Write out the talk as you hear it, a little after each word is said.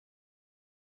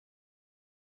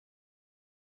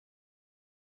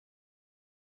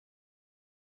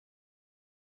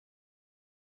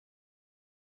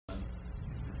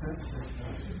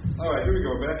All right, here we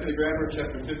go. Back in the grammar,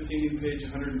 chapter 15, page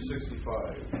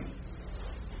 165.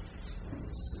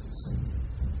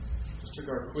 Just took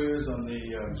our quiz on the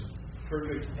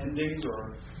perfect endings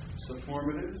or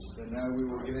subformatives, and now we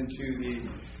will get into the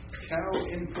cow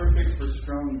imperfect for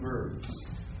strong verbs.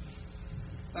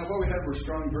 Now, what we had were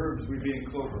strong verbs, we'd be in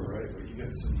clover, right? But you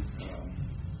get some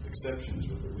exceptions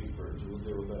with the weak verbs. We'll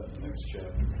deal with that in the next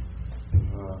chapter.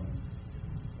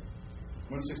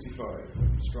 165,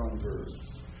 strong verbs.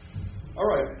 All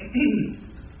right.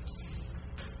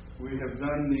 We have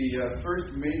done the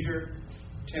first major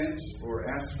tense or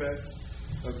aspect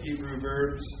of Hebrew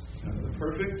verbs, the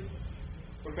perfect.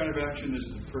 What kind of action is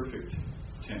the perfect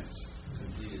tense?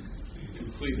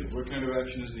 Completed. What kind of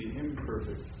action is the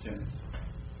imperfect tense?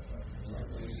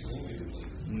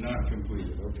 Not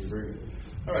completed. Okay, very good.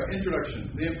 All right, introduction.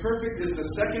 The imperfect is the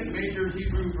second major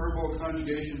Hebrew verbal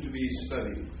conjugation to be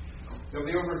studied. Of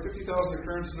the over 50,000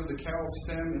 occurrences of the cow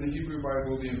stem in the Hebrew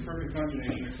Bible, the imperfect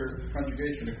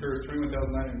conjugation occurs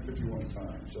 21,951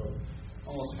 times, so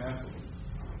almost half of them.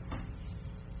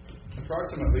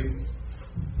 Approximately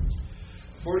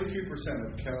 43%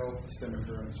 of cow stem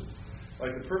occurrences.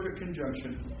 Like the perfect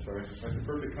conjugation,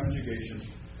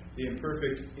 the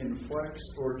imperfect inflects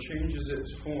or changes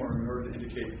its form in order to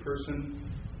indicate person,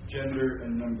 gender,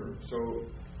 and number. So,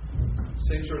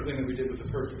 same sort of thing that we did with the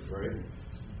perfect, right?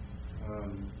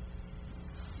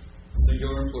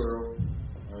 Singular and plural,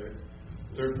 right?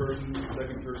 Third person,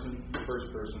 second person,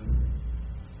 first person,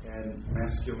 and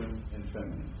masculine and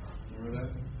feminine. Remember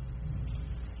that?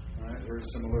 All right, very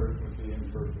similar with the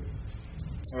imperfect.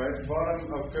 All right,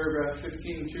 bottom of paragraph 15.2, to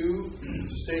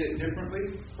state it differently,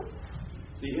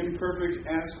 the imperfect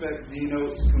aspect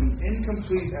denotes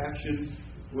incomplete action,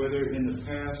 whether in the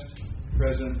past,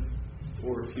 present,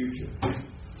 or future.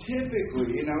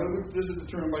 Typically, now this is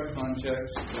determined by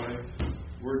context, by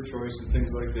word choice and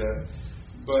things like that,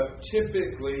 but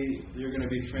typically you're going to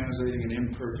be translating an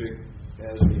imperfect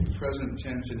as a present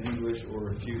tense in English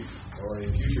or a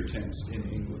future tense in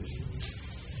English.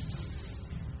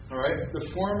 All right, the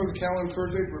form of the cow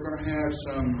imperfect, we're going to have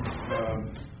some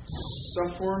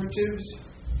subformatives.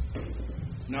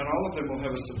 Not all of them will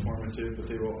have a subformative, but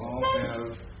they will all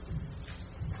have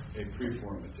a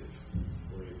preformative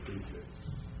or a prefix.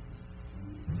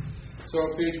 So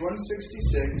on page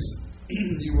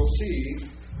 166, you will see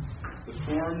the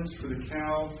forms for the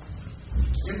cow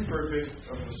imperfect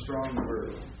of the strong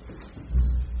verb.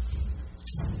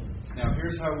 Now,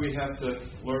 here's how we have to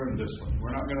learn this one.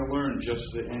 We're not going to learn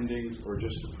just the endings or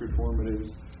just the preformatives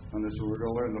on this one. We're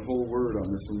going to learn the whole word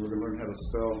on this one. We're going to learn how to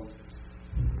spell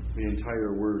the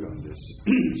entire word on this.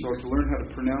 So to learn how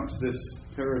to pronounce this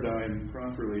paradigm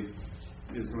properly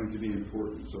is going to be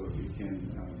important so that we can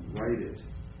write it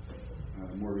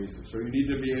more easily. So you need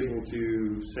to be able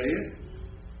to say it,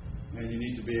 and you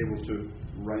need to be able to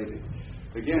write it.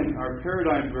 Again, our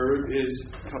paradigm verb is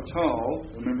katal.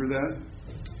 Remember that?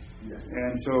 Yes.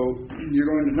 And so you're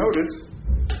going to notice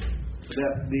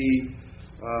that the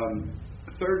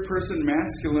third person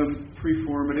masculine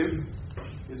preformative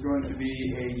is going to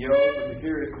be a yod with a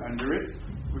hirik under it,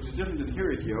 which is different than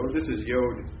hirik yod. This is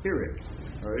yod hirik.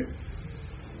 All right.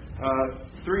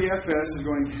 3fs is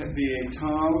going to be a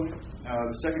tav.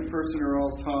 The second person are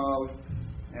all tav,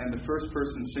 and the first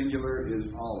person singular is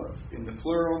olive. In the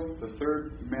plural, the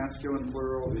third masculine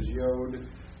plural is yod.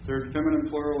 Third feminine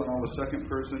plural and all the second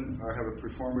person have a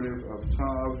preformative of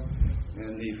tav,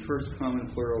 and the first common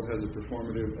plural has a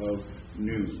preformative of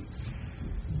nun.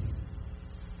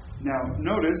 Now,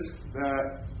 notice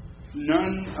that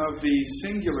none of the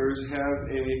singulars have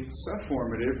a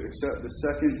subformative except the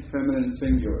second feminine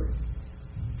singular.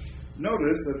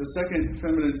 Notice that the second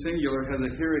feminine singular has a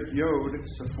hirik yod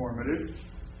subformative.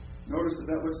 Notice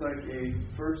that looks like a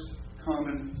first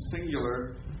common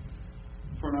singular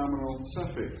pronominal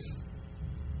suffix,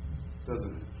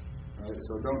 doesn't it? All right,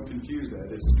 so don't confuse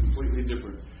that. It's completely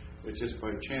different. It just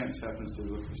by chance happens to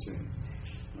look the same.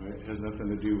 All right, it has nothing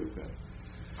to do with that.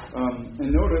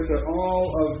 And notice that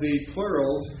all of the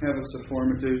plurals have a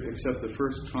subformative except the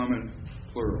first common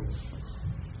plural.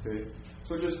 Okay,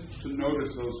 so just to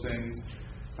notice those things.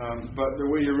 But the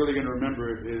way you're really going to remember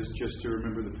it is just to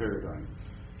remember the paradigm.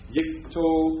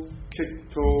 Yikto,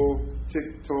 tikto,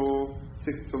 tikto,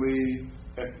 tiktoli,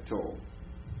 ekto.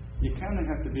 You kind of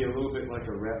have to be a little bit like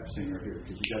a rap singer here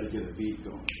because you got to get a beat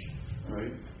going. All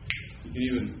right? You can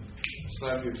even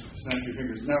snap your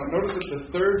fingers. Now, notice that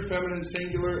the third feminine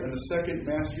singular and the second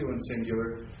masculine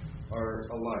singular are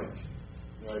alike.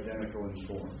 They're identical in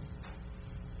form.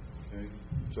 Okay?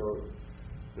 So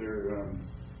they're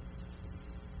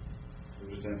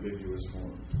just ambiguous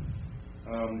form.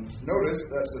 Notice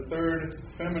that the third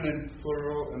feminine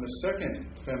plural and the second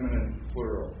feminine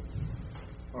plural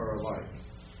are alike.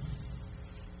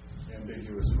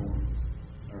 Ambiguous form.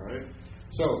 Alright?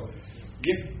 So,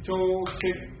 yictol,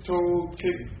 tictol,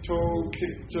 tictol,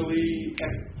 tictoli,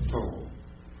 ectol.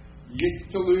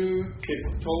 Yictolu,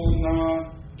 tictolna,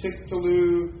 tictolu,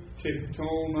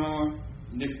 tictolna,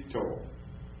 nictol.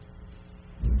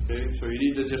 Okay, so you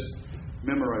need to just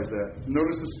memorize that.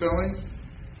 Notice the spelling.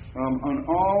 On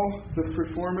all the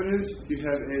performatives, you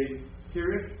have a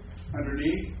period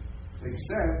underneath,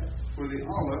 except for the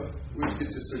olive, which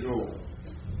gets a segol.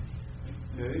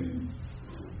 Okay?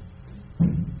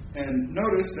 And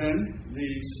notice then,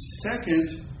 the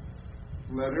second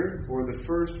letter, or the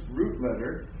first root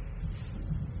letter,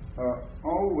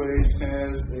 always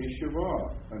has a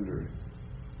shavah under it.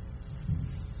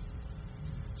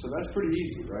 So that's pretty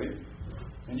easy, right?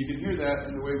 And you can hear that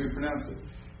in the way we pronounce it.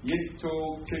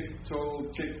 Yictol, tictol,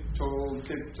 tictol,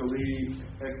 tictoli,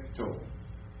 ectol.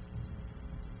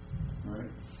 Right?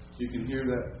 You can hear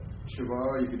that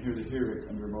shavah, you can hear the hirik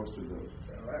under most of those.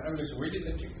 I'm just reading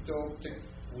the tictol,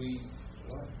 tictoli,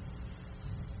 what?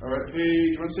 All right,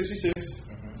 page 166.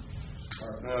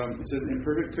 It says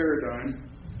imperfect paradigm,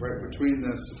 right between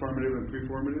the formative and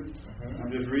preformative.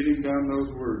 I'm just reading down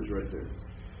those words right there.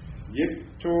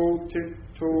 Yictol,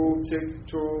 tictol,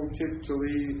 tictol,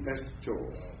 tictoli, ectol.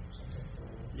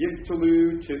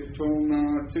 Yictolu, tictolna,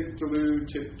 tictolu,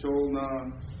 tictolna,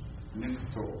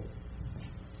 nictol.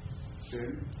 Okay?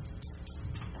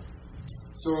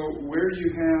 So where you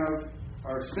have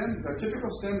a typical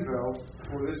stem vowel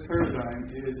for this paradigm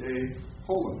is a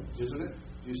holon, isn't it?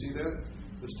 Do you see that?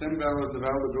 The stem vowel is the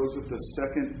vowel that goes with the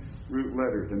second root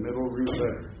letter, the middle root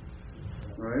letter.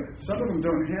 Right? Some of them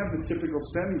don't have the typical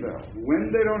stem vowel.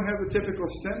 When they don't have the typical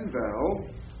stem vowel,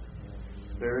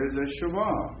 there is a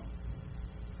shavah.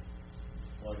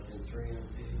 Like in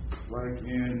 3MP? Like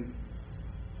in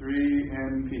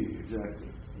 3MP, exactly.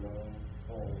 No.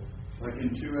 Like in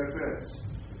 2FS.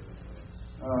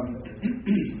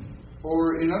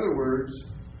 Or in other words,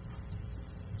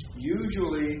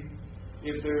 usually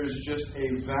if there is just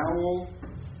a vowel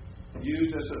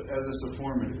used as a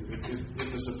sufformative.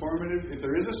 If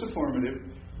there is a sufformative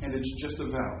and it's just a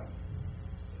vowel,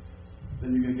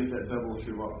 then you're going to get that double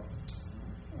shavah.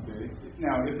 Okay?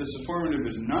 Now, if the sufformative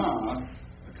is na,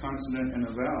 a consonant and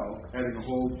a vowel, adding a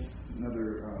whole another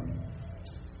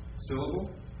syllable,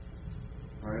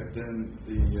 all right, then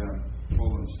the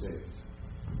holon stays.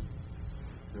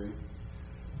 Okay?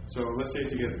 So let's say it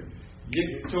together.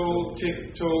 Yictol,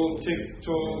 tictol,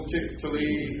 tictol, tictoli,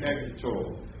 ectol.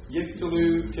 Yictolu,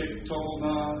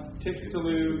 tictolna,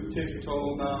 tictolu,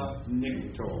 tictolna,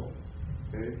 nictol.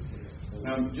 Okay?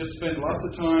 Now just spend lots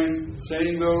of time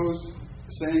saying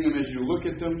them as you look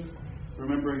at them,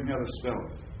 remembering how to spell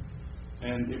it.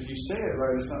 And if you say it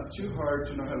right, it's not too hard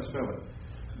to know how to spell it.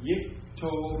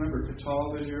 Yictol, remember,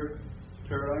 katal is your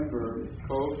paradigm verb.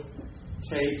 Kov,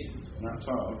 tate, not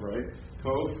tav, right?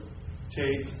 Kov,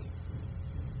 tate,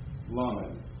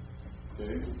 lamed.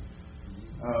 Okay?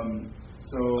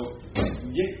 So,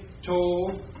 yictol,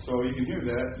 so you can hear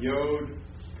that. Yod,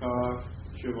 kaf,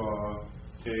 shavah,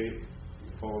 tate,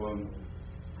 holon,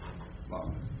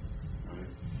 lamed. Right?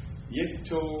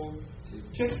 Yictol,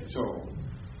 tictol.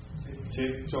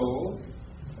 Tictol,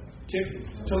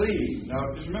 tictoli. Now,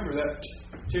 just remember that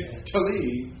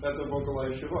tictoli, that's a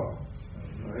vocalized shavah.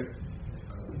 Right?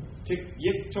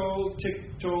 Yictol,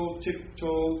 tictol,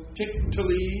 tictol,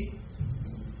 tictoli.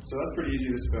 So that's pretty easy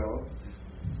to spell.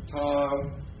 Tav,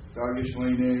 dagish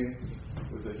lene,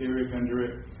 with a hirik under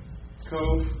it.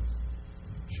 Kof,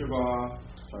 shavah,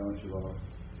 silent shavah.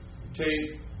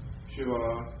 Tate,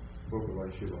 shavah,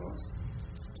 vocalized shavah.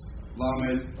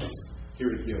 Lamed,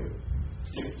 hirik yod.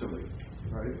 Tictoli.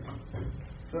 Right?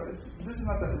 So this is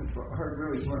not that hard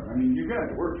really to learn. I mean, you've got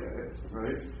to work at it,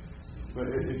 right? But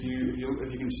if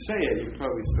you can say it, you can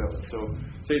probably spell it. So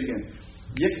say it again.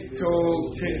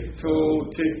 Yictol, tictol,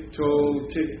 tictol,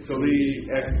 tictoli,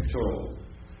 ectol.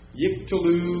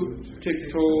 Yictolu,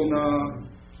 tictolna,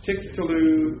 tictolu,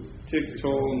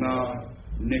 tictolna,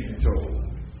 nictol.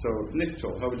 So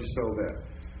nictol, how would you spell that?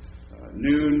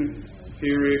 Noon,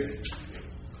 hirik,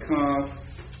 kaf,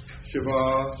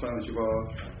 shavah, silent shavah,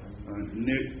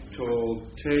 nictol,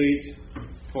 tate,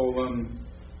 holon,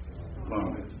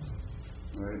 lamed.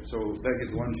 Right, so that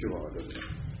gets one shavah, doesn't it?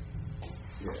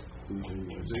 Yeah.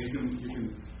 So you can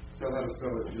tell how to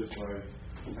spell it just by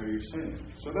how you're saying it.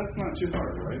 So that's not too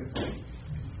hard, right?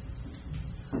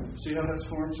 See how that's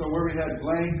formed? So where we had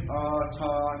blank,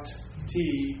 ta, t,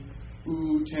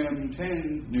 u, tem,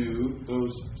 ten, nu,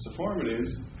 those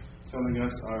sufformatives telling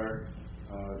us our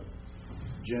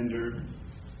gender,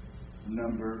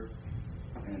 number,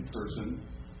 and person.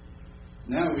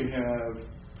 Now we have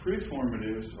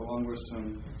preformatives along with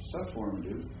some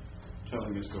subformatives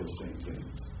telling us those same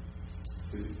things.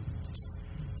 See?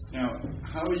 Now,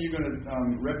 how are you going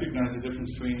to recognize the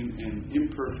difference between an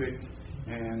imperfect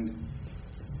and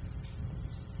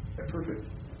a perfect?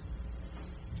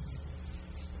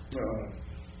 Well,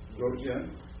 go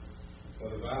again.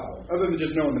 What a vowel. Other than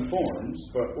just knowing the forms,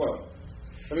 but what?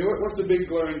 I mean, what's the big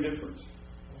glaring difference?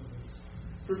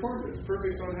 Preformatives.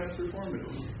 Perfects don't have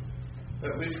preformatives.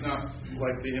 At least not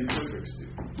like the imperfects do,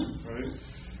 right?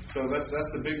 So that's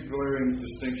the big glaring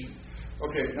distinction.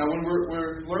 Okay, now when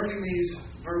we're learning these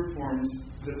verb forms,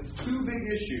 the two big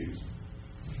issues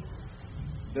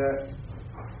that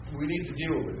we need to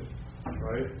deal with,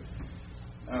 right?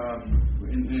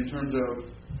 In terms of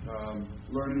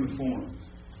learning the forms,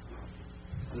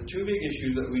 the two big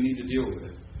issues that we need to deal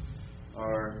with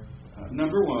are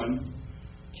number one,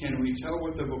 can we tell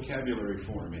what the vocabulary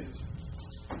form is?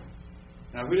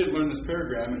 Now, we didn't learn this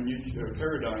paradigm, and you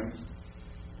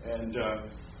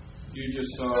just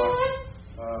saw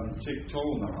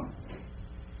tick-toll-na.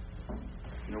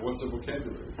 What's the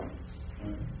vocabulary form?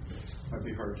 Might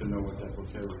be hard to know what that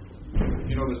vocabulary form is. If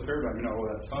you know this paradigm,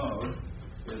 that tone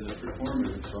is a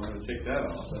preformative, so I'm going to take that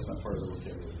off. That's not part of the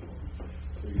vocabulary form.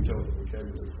 So you can tell what the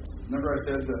vocabulary form is. Remember I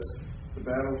said that the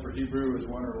battle for Hebrew is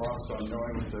won or lost on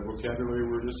knowing what the vocabulary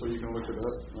word is, so you can look it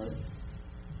up, right?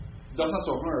 That's not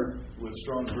so hard with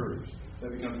strong verbs.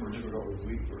 That becomes more difficult with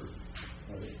weak verbs.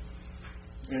 Right?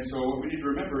 And so what we need to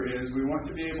remember is we want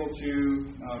to be able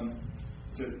to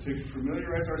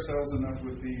familiarize ourselves enough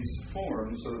with these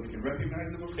forms so that we can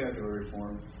recognize the vocabulary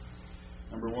form,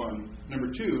 number one.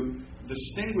 Number two,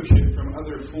 distinguish it from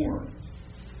other forms.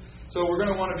 So we're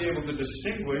going to want to be able to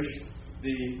distinguish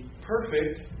the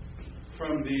perfect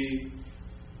from the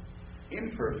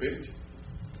imperfect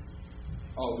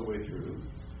all the way through.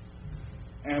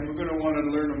 And we're going to want to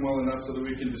learn them well enough so that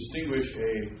we can distinguish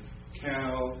a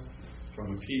cal from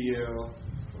a PL,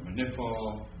 from a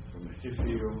nifal, from a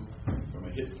hifil, from a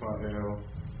hitfa'el,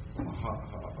 from a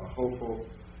hofel,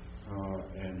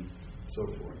 and so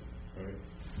forth. Right?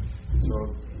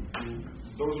 So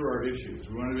those are our issues.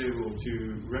 We want to be able to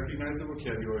recognize the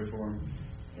vocabulary form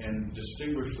and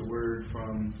distinguish the word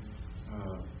from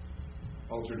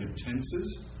alternate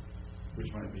tenses,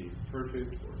 which might be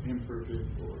perfect or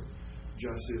imperfect or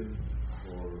jussive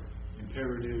or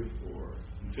imperative or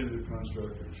infinitive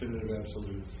construct or infinitive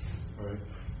absolute. All right?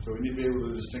 So we need to be able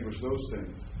to distinguish those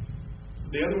things.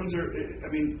 The other ones are,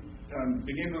 being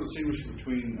able to distinguish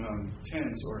between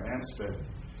tense or aspect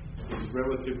is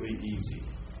relatively easy.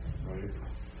 Right?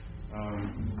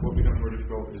 What becomes more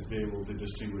difficult is being able to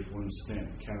distinguish one stem,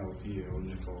 cal, PL,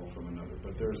 nifal from another.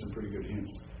 But there are some pretty good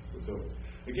hints with those.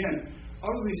 Again,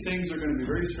 all of these things are going to be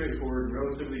very straightforward and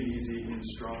relatively easy in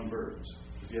strong verbs.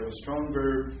 If you have a strong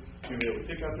verb, you're going to be able to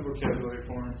pick out the vocabulary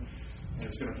form, and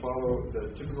it's going to follow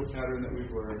the typical pattern that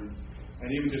we've learned.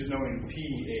 And even just knowing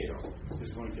PL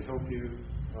is going to help you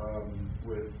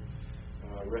with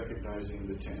recognizing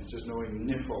the tense. Just knowing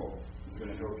nifal is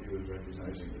going to help you with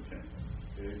recognizing the tense.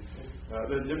 Okay?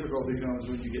 The difficulty comes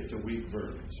when you get to weak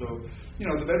verbs. So,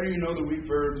 the better you know the weak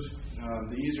verbs,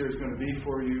 the easier it's going to be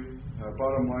for you.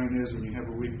 Bottom line is, when you have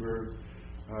a weak verb,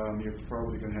 you're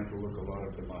probably going to have to look a lot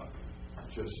of them up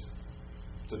just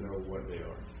to know what they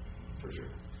are, for sure.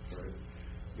 Right?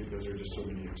 Because there are just so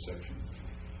many exceptions.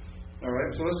 All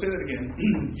right, so let's say that again.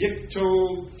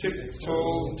 Yiktol,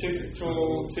 tiktol,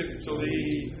 tiktol,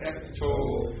 tiktoli,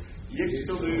 ektol,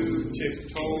 yiktolu,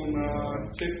 tiktolna,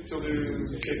 tiktolu,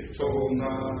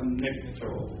 tiktolna,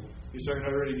 niktol. You starting to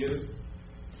already get it?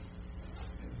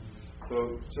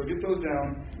 So get those down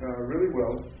really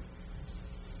well.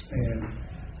 And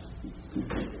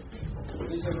would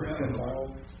these ever have a file?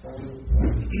 Pardon?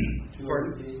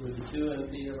 Would the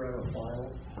 2MP ever have a file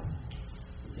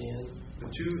at the end? The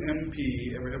 2MP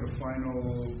ever have a final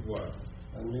what?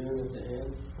 A noon at the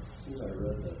end? Seems I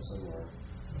read that somewhere.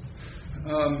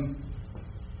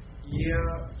 Yeah,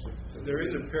 there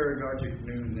is a paragogic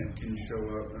noon that can show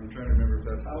up. I'm trying to remember if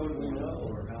that's. How would we know,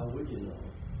 or how would you know?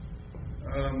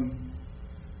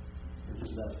 Or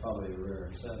just that's probably a rare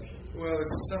exception. Well,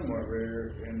 it's somewhat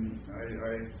rare, and I.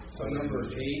 So number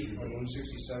 8 on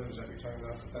 167 is that you're talking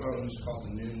about? That one was called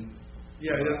the noon.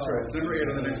 Yeah, that's right. It's number 8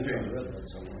 on the next I page. read that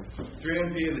somewhere.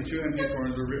 3MP and the 2MP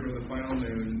forms were written with the final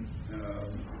noon.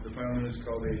 The final noon is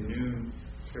called a noon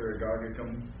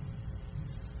paragogicum.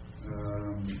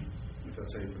 If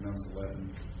that's how you pronounce the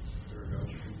Latin,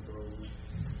 paragogicum probably.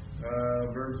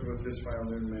 Verbs with this final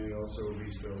noon may also be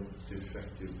spelled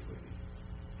defectively.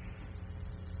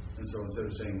 And so instead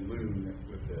of saying loon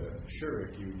with the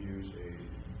shurik, you would use a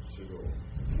sigol.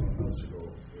 Not a sigol,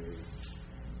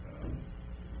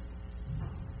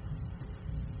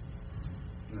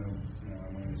 no, my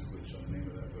mind is glitched on the name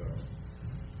of that vowel.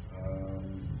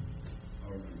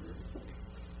 I'll remember it.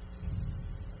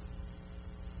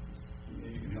 Yeah,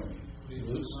 you can help me.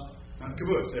 Kibbutz?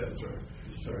 Kibbutz, yeah, that's right.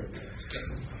 Sorry.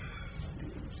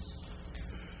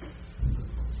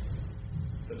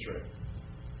 That's right.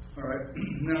 All right.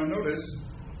 Now notice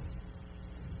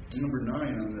number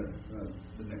 9 on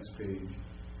the next page.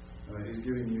 He's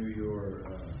giving you your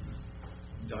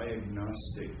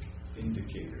diagnostic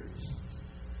indicators.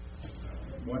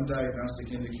 One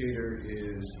diagnostic indicator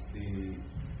is the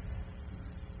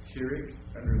hirik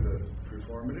under the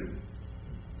preformative.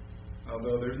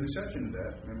 Although there's an exception to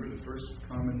that. Remember, the first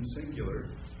common singular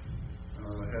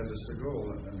has a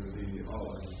sigol under the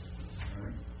aleph.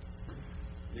 Right?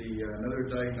 Another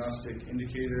diagnostic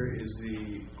indicator is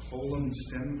the holum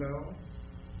stem vowel.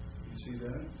 You see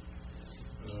that?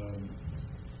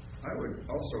 I would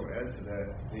also add to that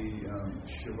the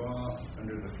shiva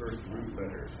under the first root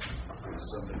letter is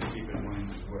something to keep in mind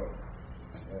as well,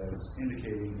 as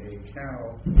indicating a cow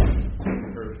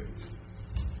imperfect.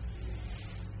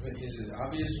 But is it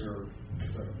obvious, or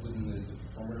wouldn't the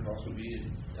performative also be a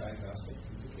diagnostic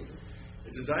indicator?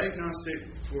 It's a diagnostic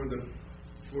for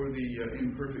the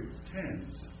imperfect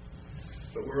tense,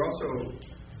 but we're also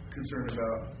concerned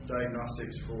about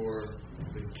diagnostics for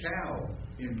the cow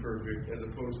imperfect as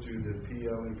opposed to the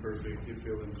PL imperfect,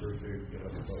 IFIL imperfect, blah,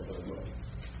 blah, blah, blah.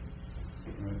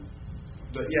 Right?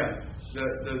 But yeah,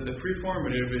 the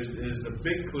preformative is the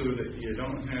big clue that you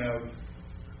don't have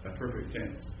a perfect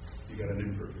tense. You got an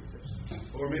imperfect tense.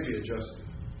 Or maybe adjusted.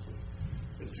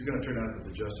 It's going to turn out that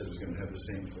the adjusted is going to have the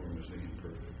same form as the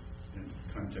imperfect. And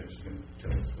context is going to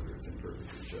tell us whether it's imperfect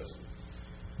or adjusted.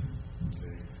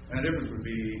 Okay. And the difference would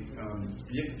be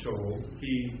yiktol,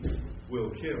 he will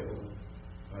kill.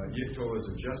 Yiktol is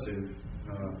adjusted,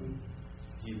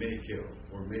 he may kill,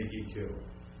 or may he kill,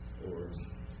 or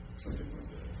something like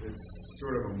that. It's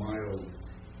sort of a mild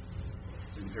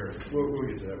imperative. We'll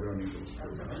get to that. We don't need to.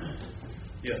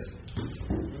 Yes?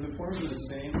 When the forms are the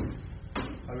same,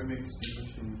 how do we make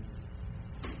distinction?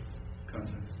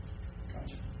 Context.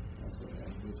 Gotcha. That's what I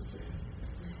was saying.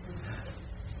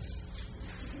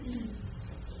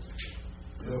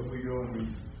 So if we go and we,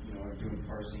 are doing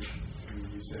parsing, and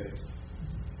you say,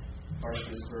 parse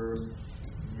this verb,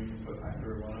 we can put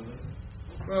either one of them?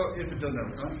 Well, if it doesn't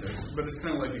have context, but it's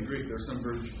kind of like in Greek, there are some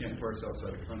verbs you can't parse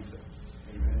outside of context.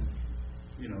 Amen.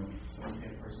 Someone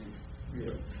can't parse it.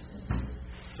 Yeah.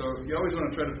 So you always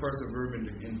want to try to parse a verb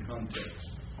in context,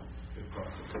 if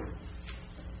possible.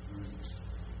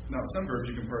 Now, some verbs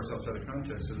you can parse outside of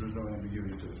context, so there's no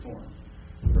ambiguity to the form.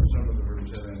 But some of the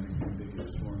verbs have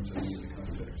ambiguous forms and need the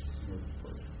context.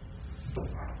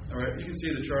 All right, you can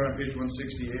see the chart on page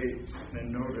 168,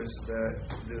 and notice that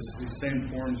these same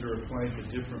forms are applied to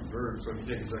different verbs. So if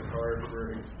you take zakar,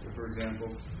 for example,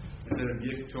 instead of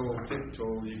yiktol,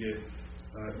 tiktol, you get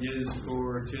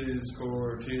yizkor,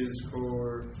 tizkor,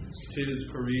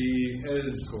 tizkori,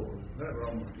 ezkor. That would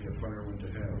almost be a funner one to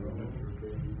have, wouldn't it?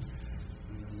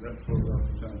 That flows off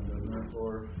the tongue, doesn't it?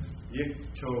 Or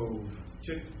yiktov,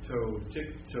 tikto,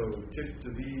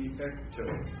 tiktavi, ekto.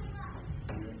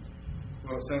 Okay.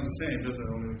 Well, it sounds the same, doesn't it?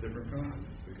 Only with different consonants,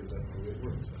 because that's the way it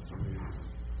works. That's the way it is.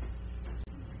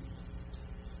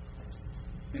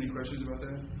 Any questions about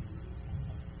that?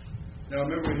 Now,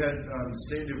 remember we had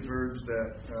stative verbs that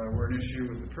were an issue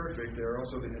with the perfect. They are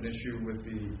also an issue with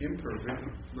the imperfect.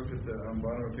 Look at the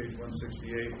bottom of page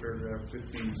 168, paragraph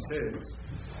 15.6.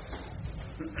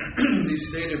 These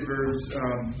stative verbs,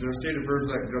 there are stative verbs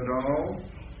like gadal,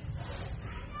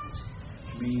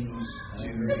 which means to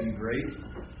be great.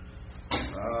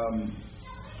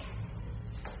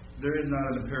 There is not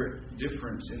an apparent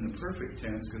difference in the perfect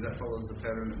tense because that follows the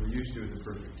pattern that we're used to with the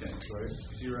perfect tense, right?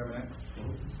 You see where I'm at?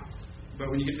 But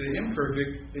when you get to the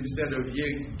imperfect, instead of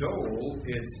yigdol,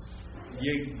 it's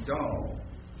yigdal.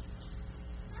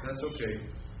 That's okay.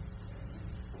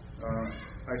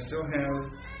 I still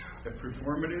have a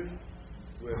preformative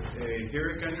with a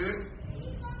hirik under it.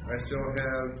 I still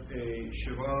have a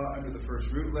shiva under the first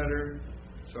root letter,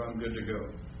 so I'm good to go,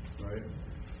 right?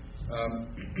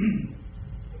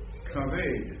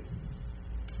 Kaved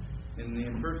in the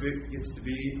imperfect gets to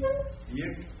be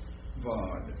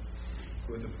yikvad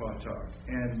with a patak,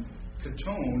 and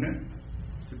katon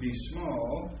to be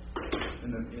small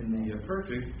in the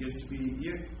perfect gets to be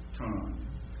yiktan.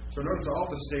 So notice all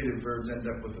the stative verbs end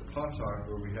up with a patak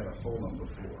where we had a holum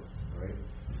before, right?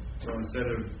 So instead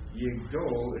of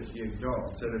yigdol, it's yigdal.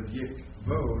 Instead of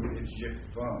yikvod, it's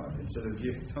yikvad. Instead of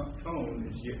yikton,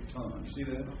 it's yikton. See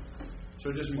that?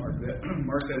 So just mark that.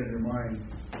 Mark that in your mind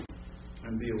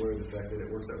and be aware of the fact that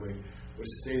it works that way with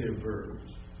stative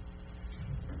verbs.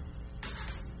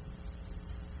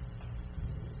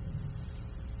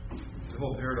 The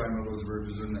whole paradigm of those verbs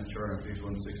is in that chart on page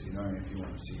 169 if you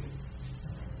want to see it.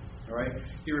 All right.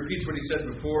 He repeats what he said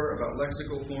before about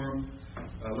lexical form.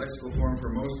 Lexical form for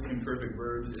most imperfect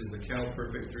verbs is the cal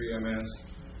perfect 3ms.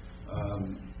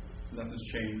 Nothing's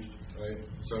changed, right?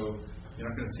 So you're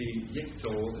not going to see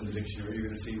yiktol in the dictionary. You're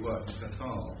going to see what?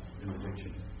 Katal in the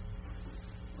dictionary.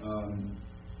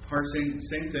 Parsing,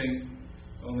 same thing,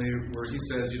 only where he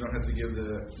says you don't have to give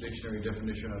the dictionary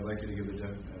definition. I'd like you to give the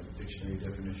dictionary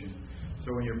definition.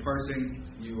 So when you're parsing,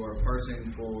 you are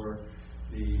parsing for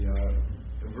the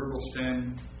verbal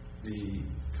stem, the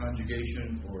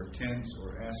conjugation or tense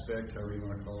or aspect, however you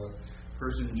want to call it,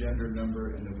 person, gender,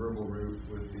 number, and the verbal root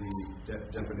with the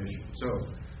definition. So,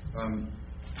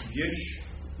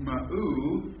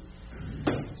 yishma'u,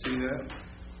 see that?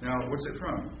 Now, what's it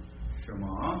from?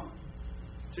 Shema,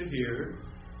 to hear.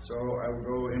 So I will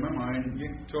go in my mind,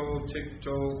 yiktol,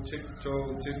 tiktol,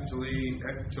 tiktol, tiktoli,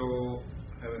 ektol,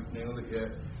 haven't nailed it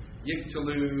yet,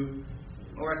 yiktalu,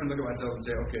 or I can look at myself and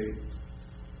say, okay,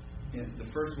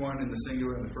 the first one in the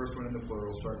singular and the first one in the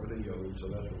plural start with a yod, so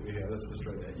that's what we have. Let's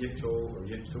try that. Yiktol or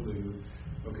yiktalu.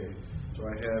 Okay, so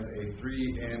I have a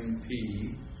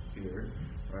 3MP here,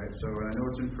 right? So I know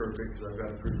it's imperfect because I've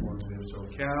got a preformative. So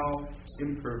cal,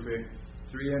 imperfect,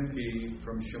 3MP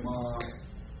from Shema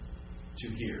to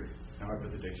here. Now I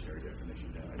put the dictionary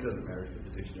definition down. It doesn't matter if it's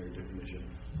the dictionary definition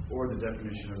or the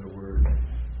definition of the word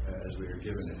as we are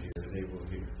given it here, they will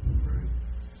hear. Right?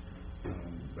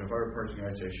 But if I were parsing,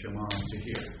 I'd say Shema to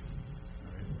hear.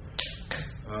 Right?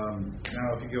 Now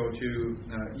if you go to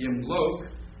Yimlok,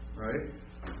 right?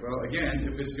 Well, again,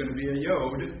 if it's going to be a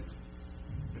yod,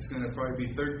 it's going to probably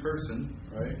be third person,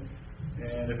 right?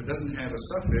 And if it doesn't have a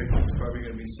suffix, it's probably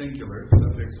going to be singular. The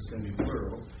suffix is going to be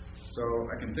plural. So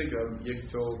I can think of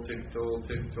yiktol, tiktol,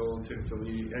 tiktol,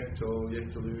 tiktoli, ektol,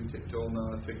 yiktalu,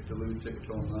 tiktolna, tiktalu,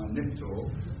 tiktolna, niktol,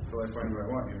 until I find what I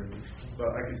want here. But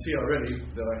I can see already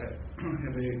that I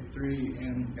have a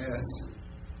 3ms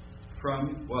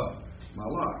from what?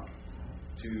 Malak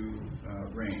to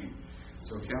reign.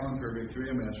 So cal imperfect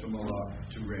 3ms from Malak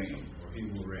to reign, or he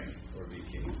will reign, or be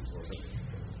king, or something like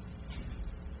that.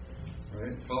 All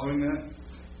right, following that?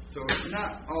 So it's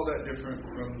not all that different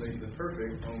from the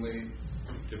perfect, only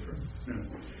different.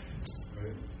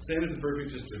 Right? Same as the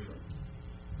perfect, just different.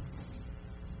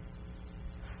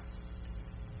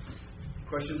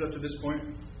 Questions up to this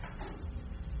point?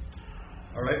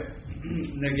 All right.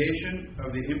 Negation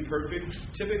of the imperfect.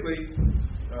 Typically,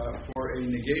 for a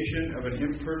negation of an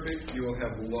imperfect, you will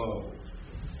have low.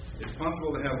 It's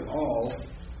possible to have all,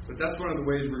 but that's one of the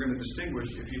ways we're going to distinguish.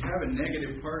 If you have a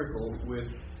negative particle with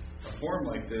a form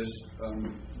like this,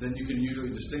 then you can usually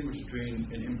distinguish between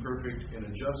an imperfect and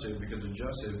adjussive, because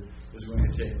adjussive is going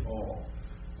to take all.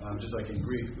 Just like in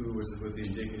Greek, u was with the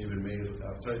indicative and me is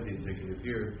outside the indicative.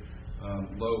 Here,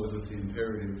 lo is with the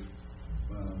imperative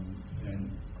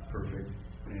and perfect,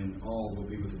 and all will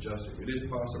be with adjussive. It is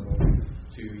possible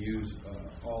to use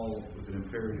all with an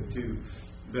imperative too,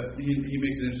 but he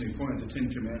makes an interesting point, the Ten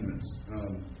Commandments.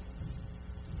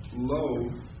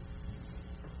 Lo,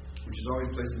 which is always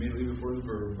placed immediately before the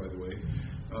verb, by the way,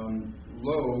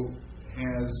 lo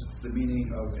has the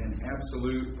meaning of an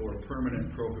absolute or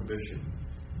permanent prohibition.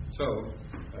 So,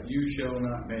 you shall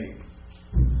not make,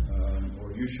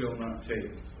 or you shall not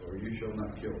take, or you shall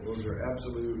not kill. Those are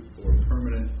absolute or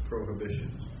permanent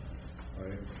prohibitions.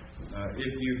 Right?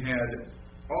 If you had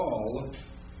all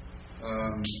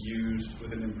used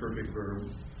with an imperfect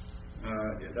verb,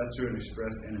 that's to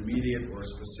express an immediate or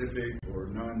specific or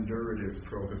non-durative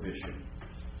prohibition.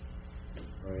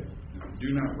 Right? Now,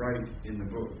 do not write in the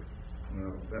book.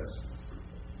 Well, that's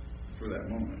for that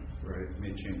moment, right? It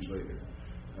may change later.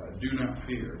 Do not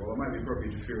fear. Well, it might be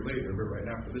appropriate to fear later, but right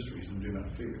now, for this reason, do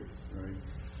not fear. Right?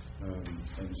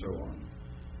 And so on.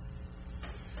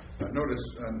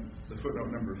 Notice the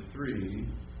footnote number 3.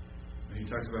 He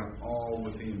talks about all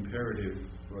with the imperative.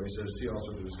 Well, he says, see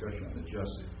also the discussion on the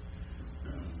adjussive.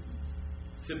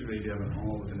 Typically, if you have an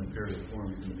all with an imperative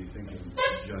form, you're going to be thinking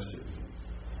adjussive.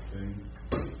 Okay?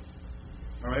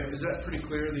 All right, is that pretty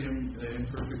clear, the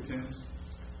imperfect tense?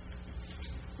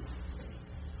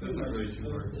 That's not really too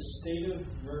hard. The stative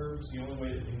verbs, the only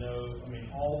way that we know,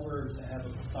 all verbs that have a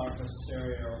pathos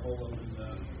necessary are hold up in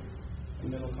the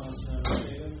middle consonant of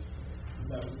dative. Is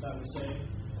that what that was saying?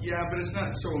 Yeah, but it's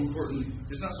not so important.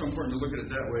 It's not so important to look at it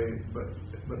that way,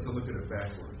 but to look at it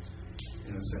backwards,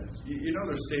 in a sense. You know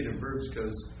they're stated verbs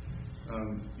because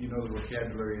you know the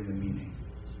vocabulary and the meaning,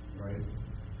 right?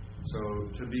 So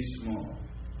to be small,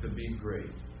 to be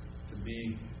great, to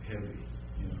be heavy,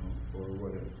 or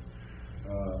whatever.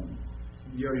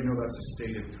 You already know that's a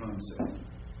stated concept,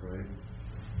 right?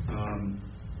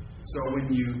 So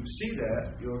when you see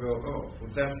that, you'll go, oh,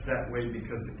 well, that's that way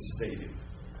because it's stated.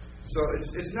 So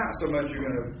it's not so much you're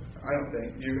going to, I don't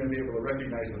think, you're going to be able to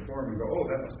recognize the form and go, oh,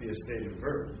 that must be a stated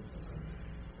verb.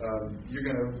 You're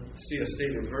going to see a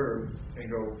stated verb and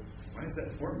go, why is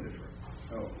that form different?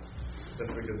 Oh,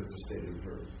 that's because it's a stated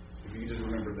verb. If you just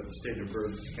remember that the stated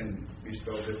verbs can be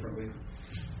spelled differently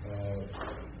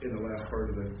in the last part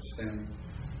of the stem,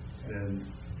 then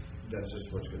that's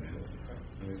just what's going to help you.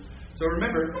 Right? So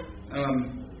remember,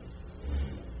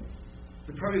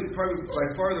 probably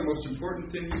by far the most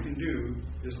important thing you can do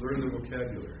is learn the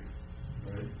vocabulary,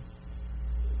 right?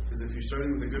 Because if you're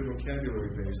starting with a good vocabulary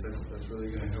base, that's really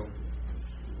going to help you.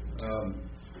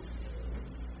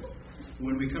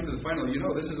 When we come to the final,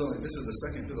 this is the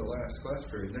second to the last class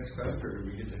period. Next class period,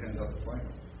 we get to hand out the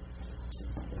final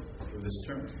for this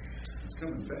term. It's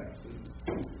coming fast, isn't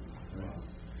it? Wow.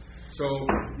 So,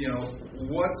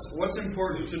 what's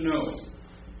important to know?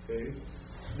 Okay,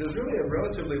 there's really a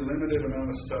relatively limited amount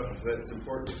of stuff that's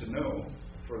important to know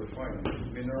for the final. I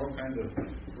mean, there are all kinds of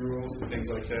rules and things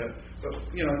like that. But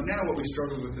now what we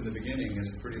struggled with in the beginning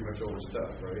is pretty much old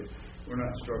stuff, right? We're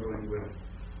not struggling with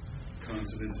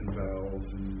consonants and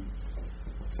vowels and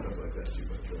stuff like that too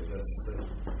much, right? That's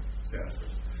faster.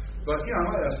 But I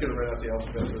might ask you to write out the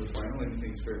alphabet for the final.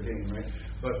 Anything's fair game, right?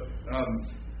 But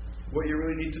what you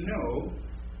really need to know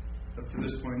up to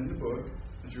this point in the book,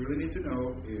 what you really need to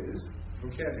know is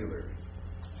vocabulary.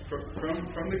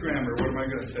 From the grammar, what am I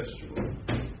going to test you on?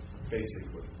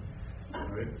 Basically,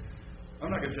 right? I'm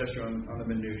not going to test you on the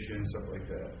minutiae and stuff like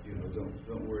that.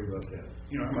 Don't worry about that.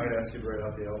 I might ask you to write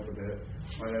out the alphabet.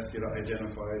 I might ask you to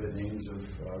identify the names of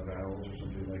vowels or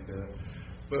something like that.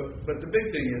 But the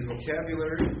big thing is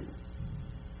vocabulary,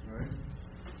 right?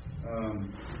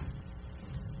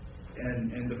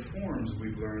 And the forms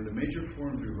we've learned, the major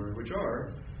forms we've learned, which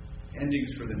are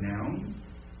endings for the noun,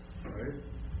 right?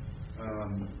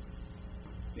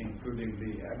 Including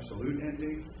the absolute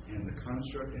endings and the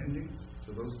construct endings.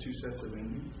 So those two sets of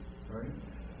endings, right?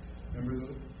 Remember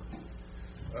those?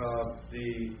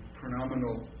 The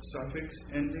pronominal suffix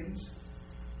endings.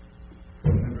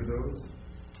 Remember those?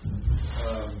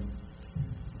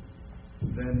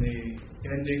 Then the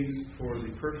endings for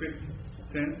the perfect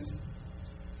tense.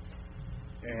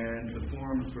 And the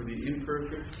forms for the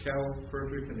imperfect, cal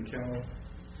perfect, and the cal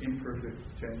imperfect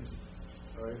tense.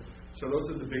 All right? So those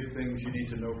are the big things you need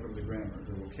to know from the grammar.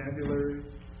 The vocabulary,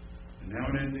 the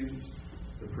noun endings,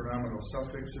 the pronominal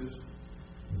suffixes,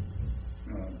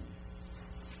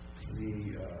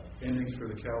 the endings for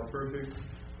the cal perfect,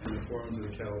 and the forms of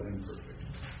the cal imperfect.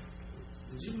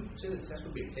 Did you say the test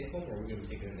would be a take-home, or are we going to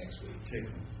be taking it next week?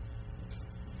 Take-home.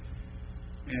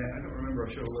 And I don't remember, I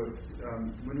should have looked.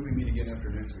 When do we meet again after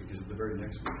next week? Is it the very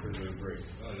next week or is there a break?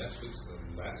 Oh, next week's the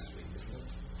last week, isn't it?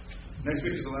 Next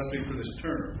week is the last week for this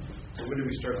term. So when do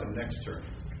we start the next term?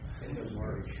 I think it's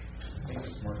March. I think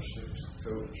it's March 6th.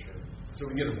 So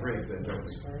we get a break then, don't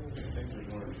we? I think there's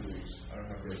 1 or 2 weeks. I don't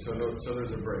have. Okay, so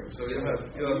there's a break. So you'll have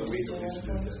a week at least to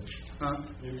do that. Huh?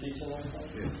 You're teaching like that?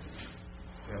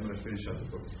 Yeah, I'm going to finish out the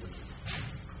book.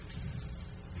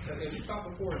 Have you taught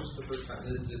before? Or is this the first time?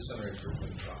 This seminary is the first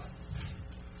time you taught?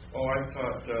 Oh, I've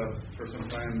taught for some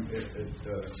time at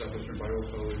Southwestern Bible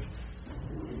College.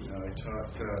 I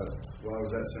taught while I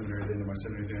was at seminary. Then in my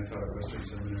seminary, then I taught at Western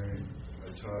Seminary. I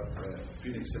taught at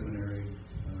Phoenix Seminary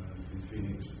in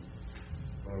Phoenix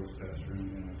while I was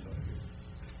pastoring, and I taught here.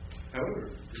 However,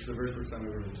 this is the very first time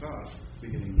I've ever taught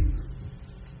beginning Hebrew.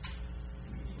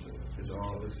 This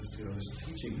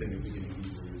teaching thing of beginning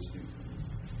Hebrew is new.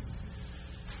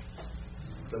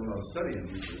 I've done a lot of study in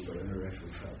Hebrew, but I never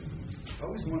actually taught beginning Hebrew. I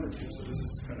always wanted to, so this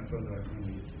is kind of fun that I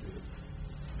finally get to do it.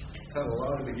 Taught a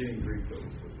lot of beginning Greek though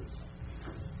before this.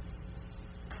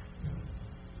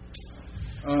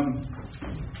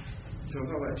 So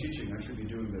with all that teaching, I should be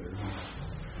doing better.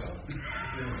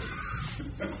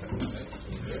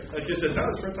 Like you said, that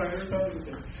was the first time I ever taught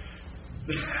anything.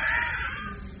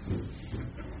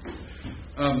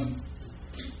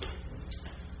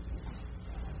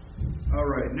 All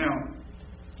right, now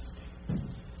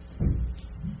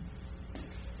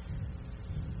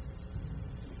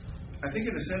I think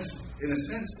in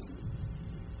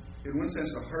one sense,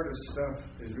 the hardest stuff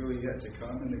is really yet to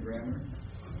come in the grammar.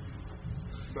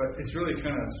 But it's really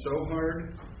kind of so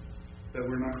hard that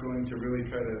we're not going to really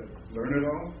try to learn it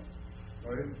all,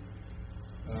 right?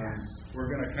 We're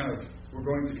going to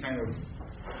kind of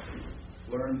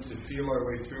learn to feel our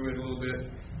way through it a little bit.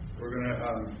 We're going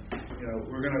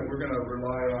to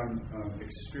rely on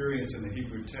experience in the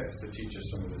Hebrew text to teach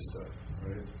us some of this stuff,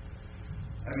 right?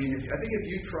 I mean, I think if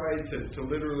you tried to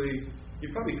literally, you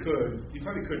probably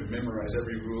could memorize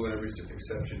every rule and every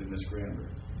exception in this grammar,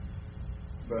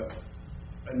 but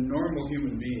a normal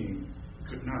human being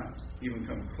could not even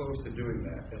come close to doing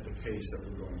that at the pace that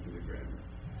we're going through the grammar.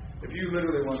 If you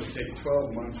literally want to take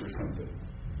 12 months or something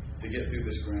to get through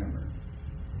this grammar,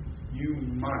 you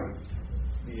might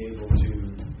be able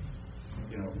to,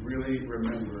 really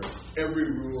remember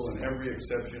every rule and every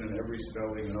exception and every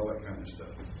spelling and all that kind of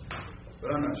stuff.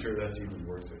 But I'm not sure that's even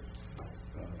worth it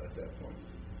at that point.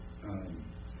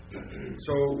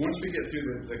 So once we get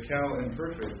through the Cal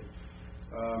Imperfect,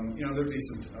 there'll be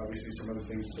obviously some other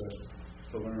things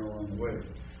to learn along the way.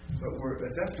 But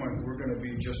at that point, we're going to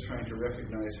be just trying to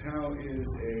recognize how is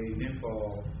a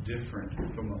nifal different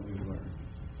from what we've learned?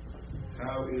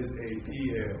 How is a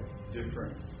PL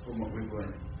different from what we've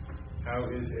learned? How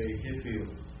is a hifil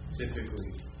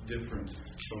typically different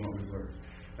from what we've learned?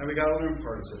 Now we got to learn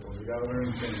participles. We got to learn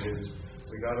infinitives.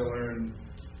 We got to learn,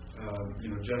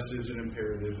 justives and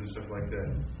imperatives and stuff like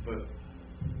that. But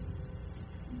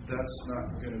that's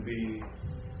not going to be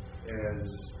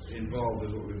as involved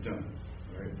as what we've done,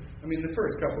 right? I mean, the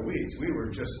first couple of weeks we were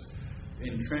just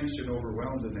entrenched and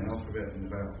overwhelmed in the alphabet and the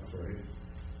vowels, right?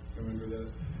 Remember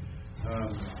that?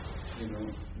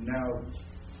 Now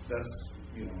that's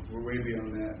we're way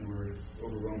beyond that, and we're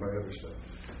overwhelmed by other stuff.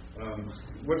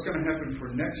 What's going to happen for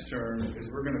next term is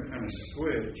we're going to kind of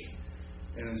switch,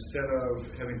 and instead of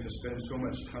having to spend so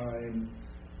much time,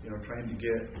 trying to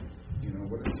get,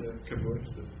 what is that kibbutz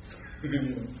that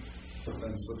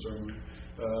sometimes slips our mind.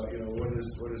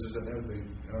 What is this and everything?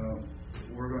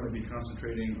 We're going to be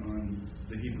concentrating on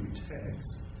the Hebrew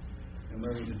text and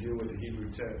learning to deal with the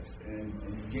Hebrew text and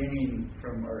gain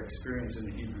from our experience in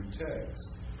the Hebrew text.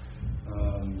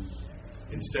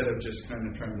 Instead of just kind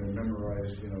of trying to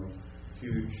memorize,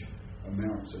 huge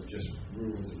amounts of just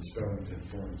rules and spellings and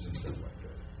forms and stuff like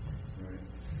that, right?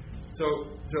 So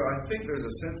I think there's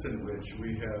a sense in which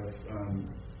we have,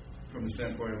 from the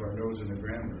standpoint of our nose in the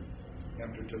grammar,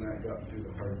 after tonight gotten through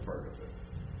the hard part of it.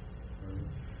 Right?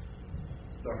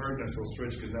 The hardness will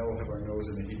switch because now we'll have our nose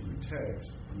in the Hebrew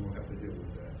text and we'll have to deal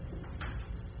with that.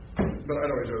 But I'd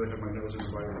always rather have my nose in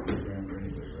the Bible than the grammar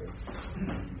anyway, right?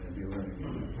 And be learning.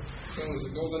 So is the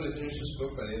goal then to finish this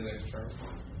book by the end of next term?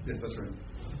 Yes, that's right.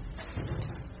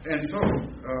 And so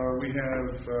we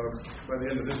have, by the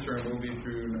end of this term, we'll be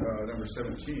through number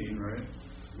 17, right?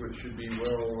 Which should be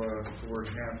well toward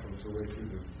half of the way through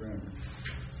the grammar.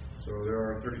 So there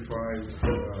are 35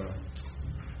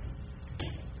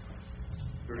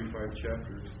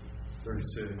 chapters,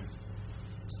 36.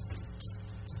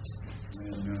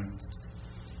 And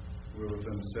we'll have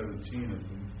done 17 of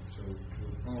them, so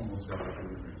we'll almost have to do the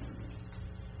grammar.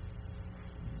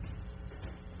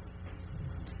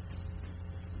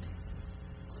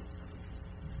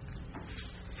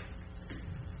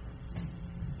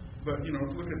 But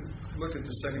look at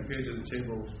the second page of the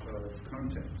table of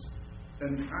contents,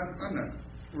 and I'm not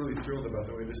really thrilled about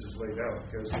the way this is laid out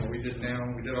because we did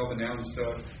all the noun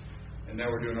stuff, and now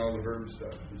we're doing all the verb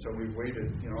stuff, and so we've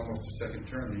waited almost a second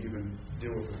term to even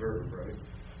deal with the verb, right?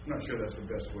 I'm not sure that's the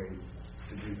best way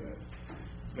to do that,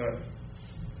 but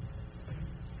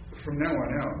from now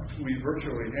on out, we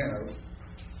virtually have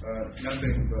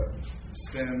nothing but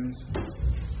stems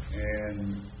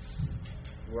and.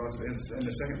 Well, in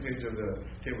the second page of the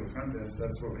table of contents,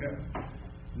 that's what we have.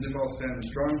 Nifal stem,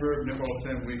 strong verb, nifal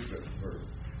stem, weak verb.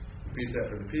 Repeat that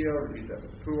for the PL, repeat that for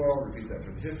the pual, repeat that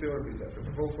for the hifil, repeat that for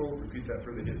the hofil, repeat that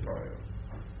for the hitpile.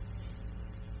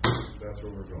 That's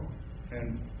where we're going.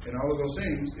 And in all of those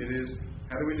things, it is,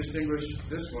 how do we distinguish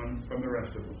this one from the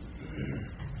rest of them?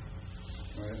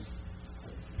 All right?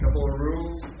 A couple of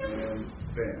rules, and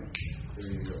bam, there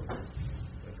you go.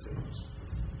 That's it.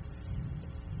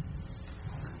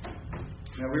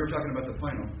 Now, we were talking about the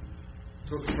final.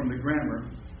 From the grammar,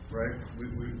 right? I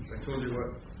told you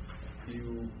what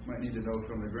you might need to know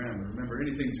from the grammar. Remember,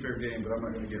 anything's fair game, but I'm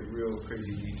not going to get real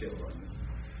crazy detail on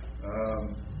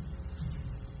it.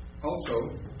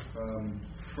 Also,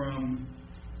 from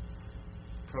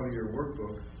probably your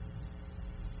workbook,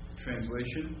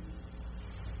 translation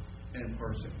and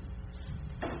parsing.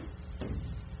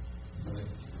 Right?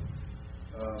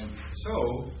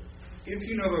 So, if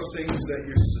you know those things that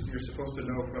you're supposed to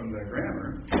know from the grammar,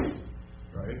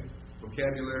 right,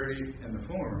 vocabulary and the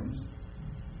forms,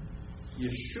 you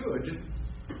should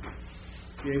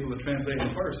be able to translate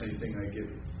and parse anything I give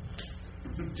you.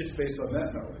 Just based on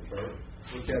that knowledge, right?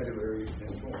 Vocabulary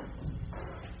and form.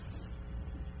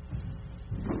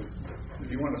 If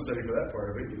you want to study for that part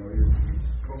of it,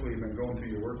 hopefully you've been going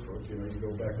through your workbook. You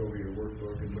go back over your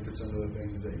workbook and look at some of the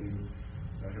things that you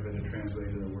have been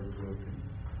translated in the workbook and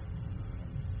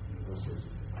those sorts of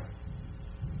things.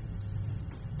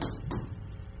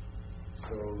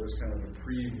 So there's kind of a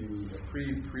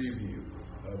pre-preview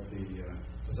of the.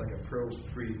 It's like a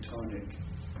pre-tonic.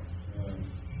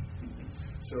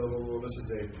 So this is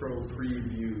a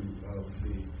preview of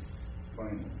the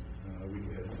final. We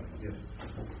had yes.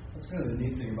 That's kind of the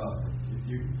neat thing about if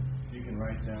you can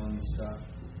write down the stuff,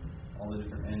 all the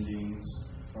different endings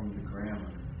from the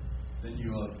grammar, then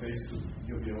you'll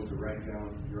be able to write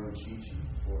down your own cheat sheet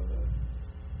for the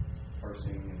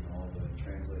parsing and all the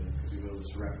translating, because you'll be able to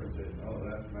just reference it. Oh,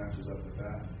 that matches up with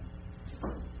that.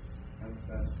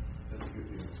 That's a good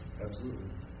deal. Absolutely.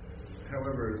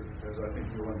 However, as I think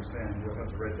you'll understand, you'll have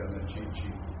to write down that cheat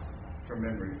sheet from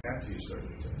memory after you start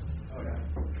the test. Oh, yeah.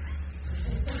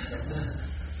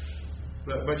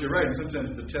 But you're right. In some sense,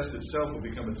 the test itself will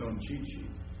become its own cheat sheet.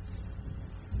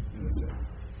 In a sense.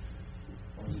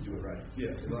 As long as you do it right.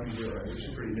 Yeah, as long as you do it right, which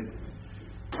is pretty neat.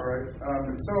 All right.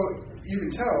 So you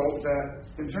can tell that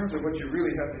in terms of what you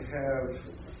really have to have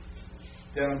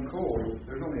down cold,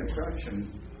 there's only a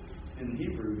fraction in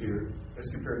Hebrew here as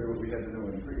compared to what we had to know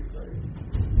in Greek, right?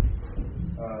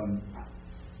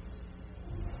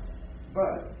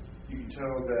 But you can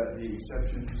tell that the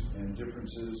exceptions and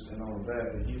differences and all of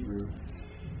that in Hebrew,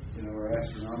 are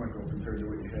astronomical compared to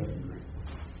what you have in Greek.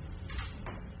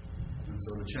 And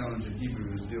so the challenge in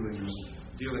Hebrew is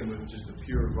dealing with just a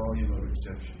pure volume of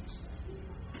exceptions.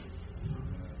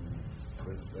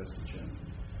 That's the challenge.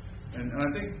 And I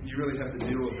think you really have to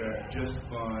deal with that just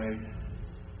by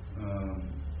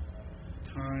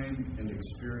time and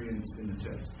experience in the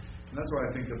text. And that's why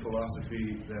I think the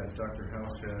philosophy that Dr.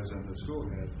 House has and the school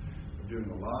has of doing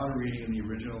a lot of reading in the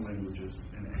original languages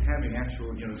and having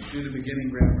actual, do the beginning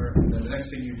grammar, and then the next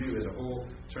thing you do is a whole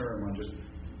term on just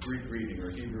Greek reading or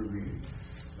Hebrew reading.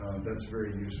 That's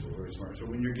very useful, very smart. So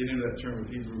when you're getting into that term of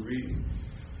Hebrew reading,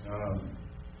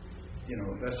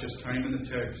 that's just time in the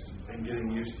text and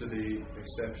getting used to the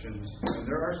exceptions. And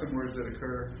there are some words that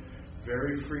occur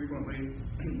very frequently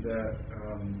that,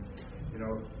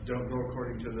 don't go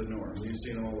according to the norm. You've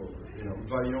seen all over.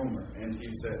 Vayomer, and he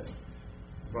said.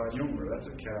 Vayomer, that's a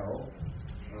cow,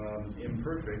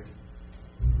 imperfect,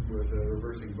 with a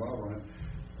reversing vav on it.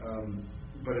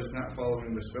 But it's not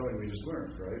following the spelling we just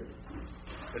learned, right?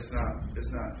 It's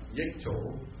not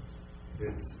Yiktol,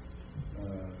 it's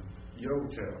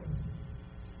Yotel,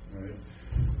 right?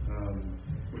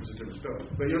 Which is a different spelling.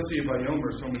 But you'll see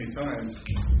Vayomer so many times,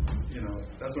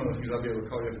 that's one of the things I'll be able to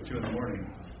call you up at 2 in the morning.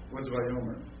 What's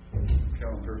Vayomer?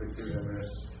 Cow imperfect through MS.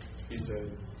 He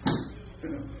said,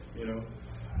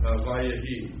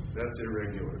 Vayahi, that's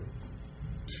irregular.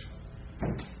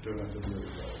 Don't have to deal with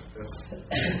that.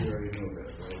 You already know that,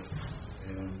 right?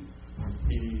 And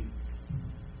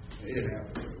it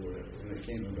happened, or whatever, and it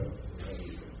came about.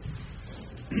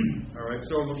 All right,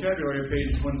 so vocabulary,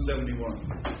 page 171.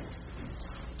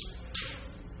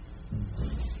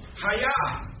 Haya!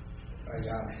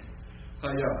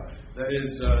 Haya. That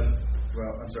is,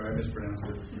 I'm sorry, I mispronounced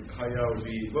it. Haya would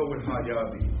be, what would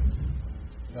Haya be?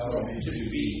 That would be to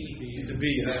be. To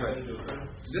be, that's right.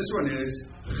 This one is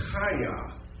Chaya.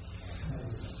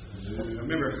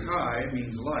 Remember, Chai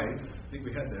means life. I think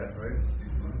we had that, right?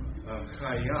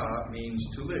 Chaya means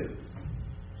to live.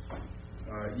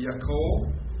 Yakol,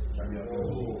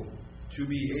 to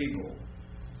be able.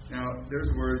 Now, there's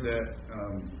a word that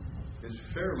is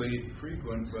fairly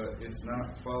frequent, but it's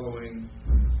not following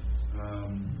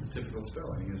the typical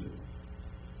spelling, is it?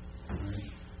 Right.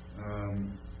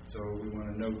 So we want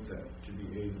to note that, to be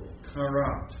able.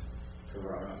 Karat.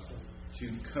 To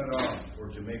cut off or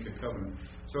to make a covenant.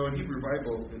 So in Hebrew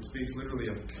Bible, it speaks literally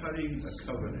of cutting a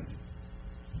covenant.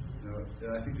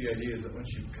 I think the idea is that once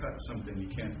you cut something, you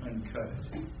can't uncut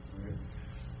it. Right?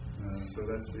 So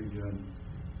that's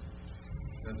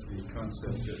the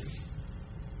concept of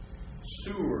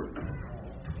sewer,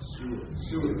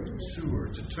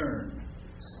 to turn.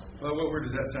 Well, what word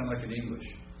does that sound like in English?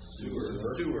 Sewer.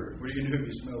 What are you going to do if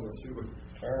you smell a sewer?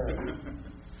 Turn.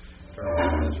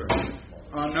 That's right.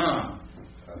 Ana.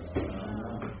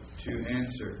 To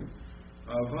answer.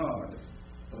 Avad.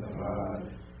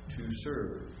 To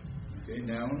serve. Okay,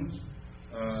 nouns.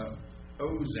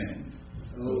 Ozen.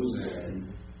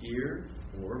 Ear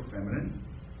or feminine.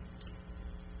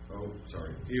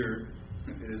 Ear.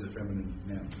 It is a feminine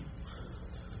noun.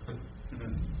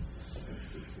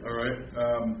 All right.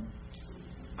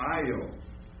 Aisle.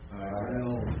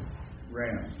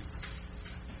 Ram.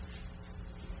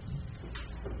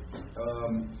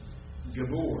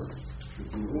 Gabor.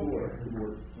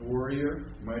 Warrior,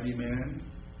 mighty man.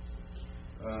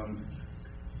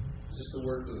 Is this the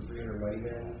word for the 300 mighty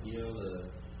men? You know,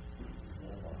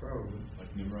 Probably.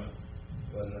 Like Nimrod?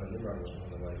 well, no, Nimrod was one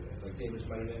of the mighty men. Like David's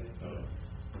mighty men? Oh.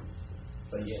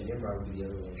 But yeah, Nimrod would be the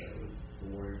other one, the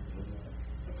warrior.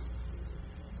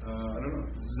 I don't know.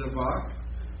 Zavak.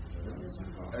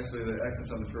 Actually, the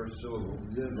accent's on the first syllable.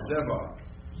 Zevak.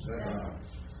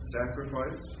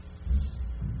 Sacrifice.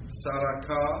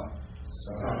 Sarakah.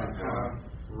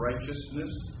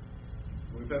 Righteousness.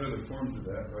 We've had other forms of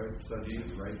that, right? Sadi,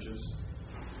 righteous.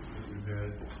 We've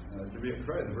had, we have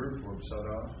tried the verb form,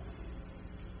 Sadah.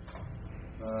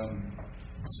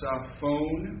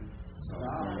 Saphon.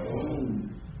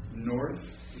 North,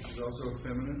 which is also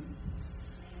feminine.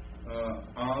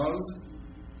 Oz.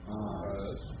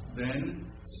 Then,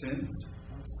 since.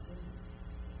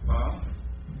 Pa.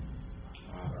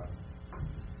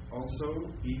 Also,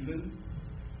 even.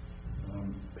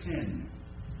 Pen.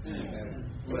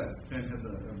 Less. Pen has a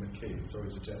McKay. It's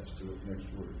always attached to the next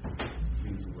word. It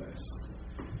means less.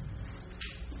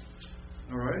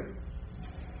 All right.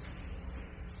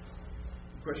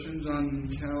 Questions on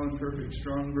cal imperfect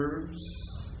strong verbs?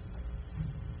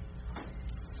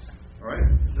 All right.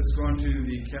 Let's go on to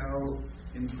the cal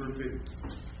imperfect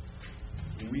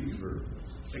weak verb.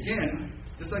 Again,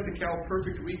 just like the cal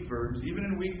perfect weak verbs, even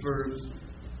in weak verbs,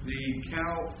 the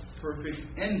cal perfect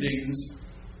endings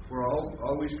were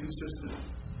always consistent.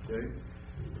 Okay.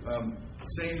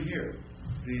 Same here.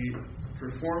 The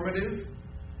performative,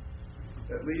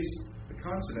 at least the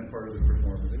consonant part of the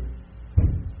performative,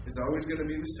 is always going to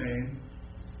be the same.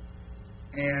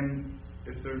 And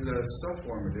if there's a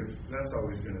subformative, that's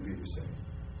always going to be the same.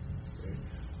 Okay.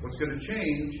 What's going to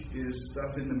change is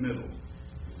stuff in the middle.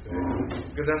 Okay.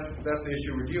 Because that's the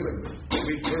issue we're dealing with.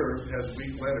 Weak verb has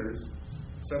weak letters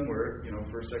somewhere,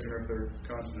 first, second, or third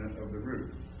consonant of the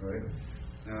root. Right?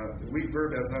 Now, the weak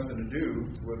verb has nothing to do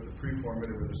with the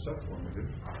preformative or the subformative.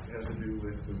 It has to do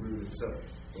with the root itself,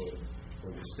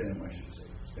 or the stem, I should say,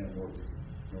 stem or root.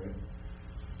 Right?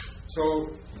 So,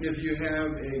 if you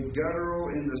have a guttural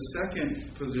in the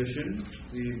second position,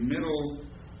 the middle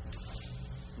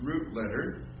root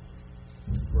letter,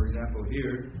 for example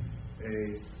here,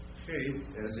 a kate,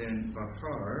 as in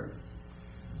Bachar,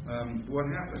 what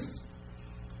happens?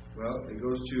 Well, it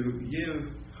goes to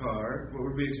Yivchar. What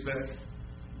would we expect?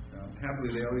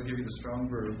 Happily, they always give you the strong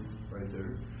verb right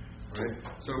there. Right?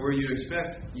 So where you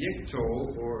expect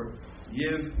Yiktol or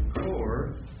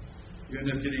Yivkor, you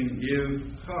end up getting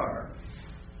Yivchar.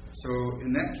 So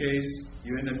in that case,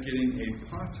 you end up getting a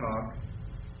Patak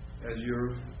as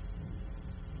your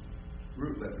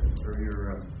root letter, or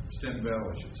your stem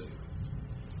vowel, I should say.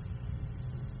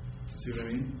 See what I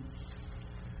mean?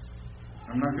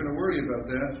 I'm not going to worry about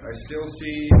that. I still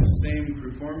see the same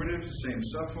preformatives, same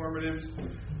subformatives.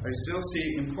 I still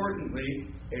see, importantly,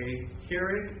 a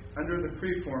hirik under the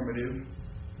preformative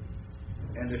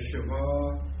and a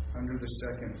shavah under the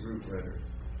second root letter.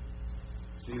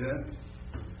 See that?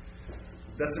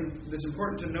 It's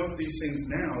important to note these things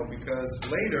now, because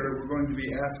later we're going to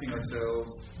be asking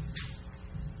ourselves,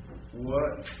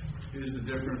 what is the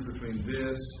difference between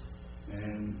this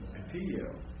and a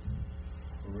PL?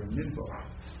 Or a nifal.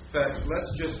 In fact,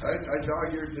 I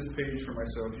dog-eared this page for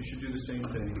myself. You should do the same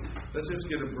thing. Let's just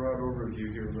get a broad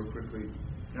overview here real quickly.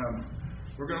 Now,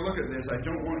 we're going to look at this. I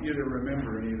don't want you to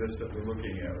remember any of this that we're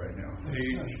looking at right now.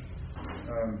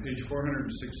 Page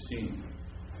 416.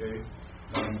 Okay?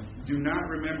 Do not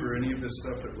remember any of this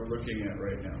stuff that we're looking at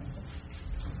right now.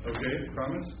 Okay?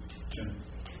 Promise? Yeah.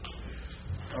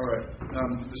 All right.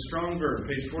 The strong verb,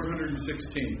 page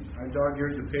 416. I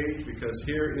dog-eared the page because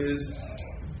here is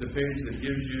the page that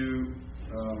gives you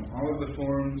all of the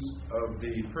forms of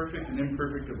the perfect and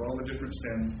imperfect of all the different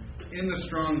stems in the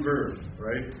strong verb,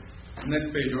 right? The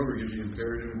next page over gives you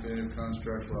imperative, infinitive,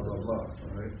 construct, blah, blah, blah,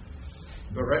 all right?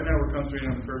 But right now we're concentrating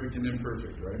on the perfect and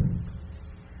imperfect, right?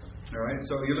 All right,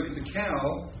 so you look at the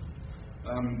cal,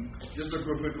 just look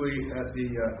real quickly at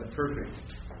the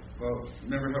perfect. Well,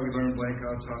 remember how we learned blank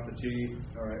on top the T?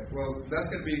 All right. Well, that's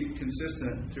going to be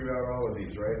consistent throughout all of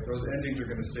these, right? Those endings are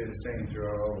going to stay the same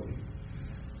throughout all of these.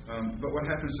 But what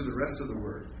happens to the rest of the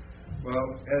word? Well,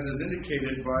 as is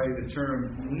indicated by the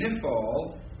term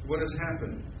nifal, what has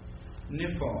happened?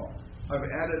 Nifal. I've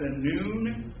added a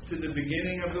noon to the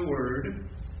beginning of the word,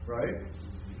 right?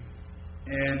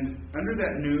 And under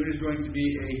that noon is going to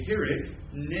be a hirik,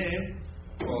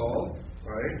 nifal,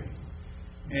 right?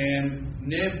 And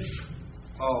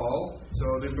nibal, so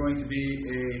there's going to be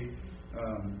a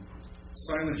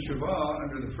silent shava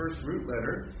under the first root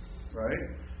letter, right?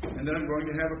 And then I'm going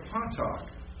to have a patak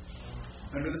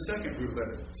under the second root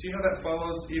letter. See how that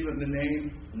follows even the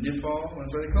name nifal?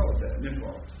 That's why they call it that,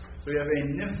 nifal. So you have a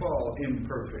nifal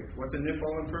imperfect. What's a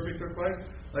nifal imperfect look like?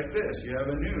 Like this. You have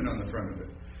a noon on the front of it.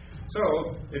 So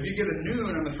if you get a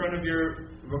noon on the front of your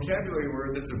vocabulary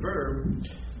word that's a verb,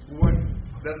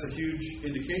 that's a huge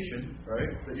indication,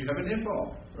 right, that you have a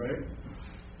nifal, right?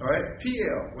 All right,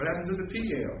 PL. What happens with the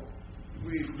PL?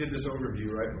 We did this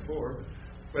overview right before.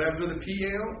 What happens with the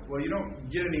PL? Well, you don't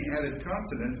get any added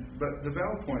consonants, but the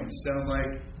vowel points sound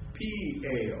like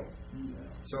PL.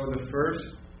 So the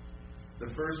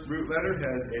first root letter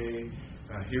has a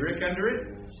hirik under it.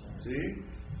 See,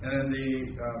 and then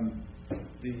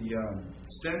the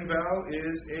stem vowel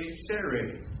is a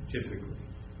serif, typically,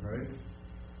 right?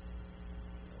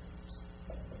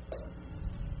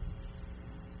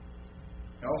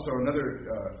 Also,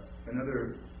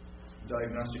 another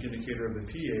diagnostic indicator of the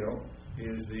PL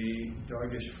is the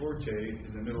dogish forte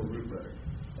in the middle root letter.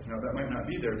 Now, that might not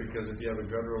be there because if you have a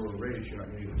guttural or race, you're not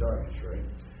going to get a dogish, right?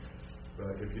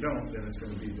 But if you don't, then it's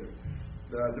going to be there.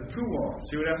 The puwal.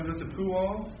 See what happens with the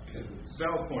puwal?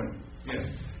 Vowel point. Yeah.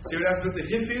 See what happens with the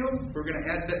hifil? We're going to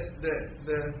add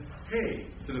the hey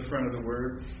to the front of the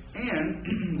word. And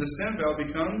the stem vowel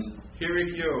becomes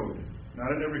hirik yod.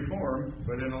 Not in every form,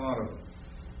 but in a lot of them.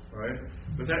 Right?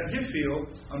 But that hifil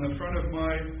on the front of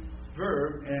my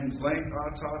verb and blank,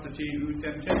 ta, ta, ti, u,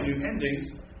 tem, tem, new endings,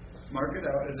 mark it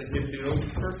out as a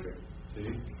hifil perfect.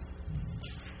 See?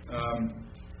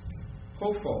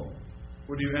 Hopeful.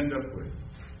 What do you end up with?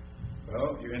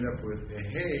 Well, you end up with a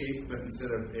hey, but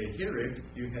instead of a hirik,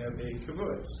 you have a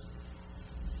kavutz.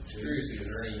 Curiously, is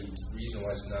there any reason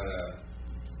why it's not a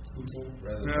hopeful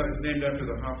rather than? It's named after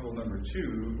the hopful number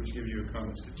 2, which gives you a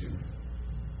common statute.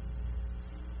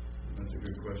 That's a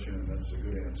good question, and that's a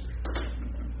good answer.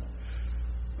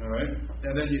 All right?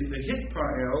 And then the hit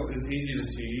pa'el is easy to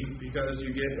see because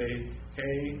you get a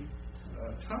hey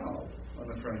tal on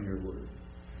the front of your word.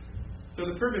 So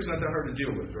the perfect's not that hard to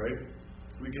deal with, right?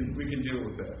 We can deal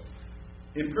with that.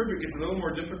 Imperfect gets a little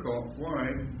more difficult.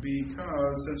 Why?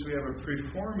 Because since we have a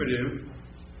preformative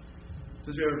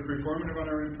on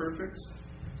our imperfects,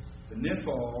 the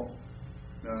nifal,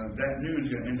 that noon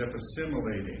is going to end up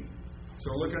assimilating.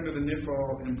 So look under the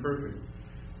nifal imperfect.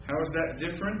 How is that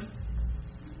different?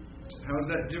 How is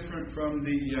that different from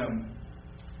the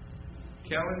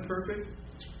cal imperfect?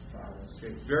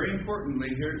 Okay. Very importantly,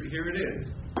 here it is.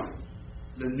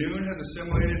 The noon has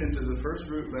assimilated into the first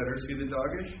root letter. See the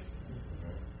dogish?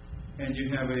 And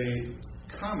you have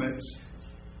a comet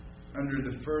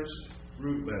under the first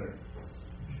root letter.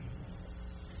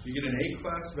 You get an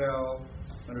A-class vowel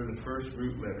under the first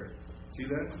root letter. See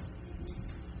that?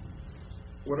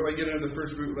 What do I get under the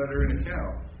first root letter in a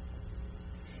cow?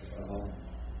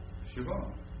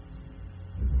 Shava.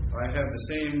 I have the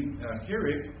same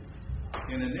hirik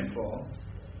in a nifal,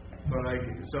 but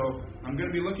so I'm going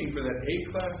to be looking for that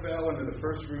A-class vowel under the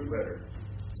first root letter.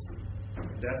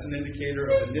 That's an indicator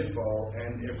of a nifal,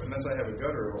 and unless I have a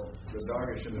guttural, the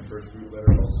dogish in the first root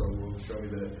letter also will show me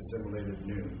that assimilated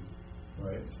noon.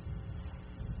 Right?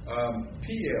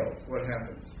 PL, what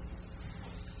happens?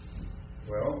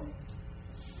 Well,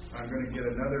 I'm going to get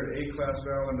another A-class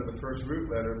vowel under the first root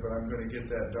letter, but I'm going to get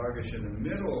that dogish in the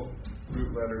middle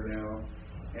root letter now,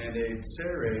 and a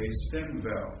sere stem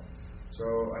vowel. So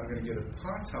I'm going to get a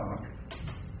patak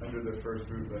under the first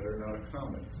root letter, not a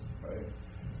comet. Right?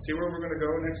 See where we're going to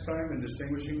go next time in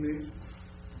distinguishing these?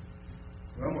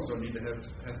 We almost don't need to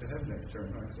have next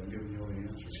term, because I'm giving you all the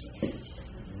answers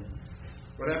now.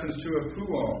 What happens to a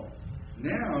pual?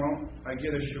 Now I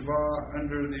get a shava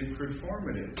under the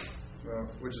preformative.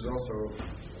 Which is also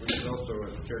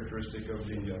a characteristic of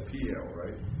the PL,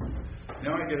 right?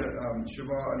 Now I get a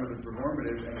shava under the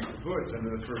preformative and a kavutz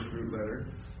under the first root letter.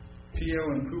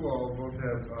 PL and pual both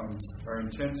are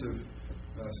intensive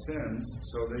stems,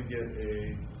 so they get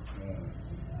a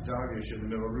dogish in the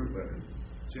middle root letter.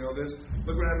 See all this?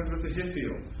 Look what happens with the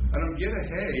hifil. I don't get a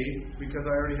hey because I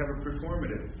already have a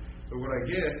preformative, but what I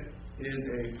get is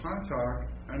a patak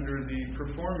under the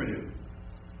performative.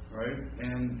 Right?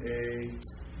 And a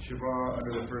shava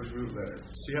under the first root letter.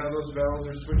 See how those vowels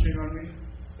are switching on me?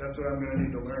 That's what I'm going to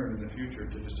need to learn in the future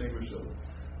to distinguish those.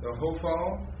 The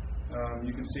hofal,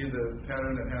 you can see the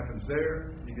pattern that happens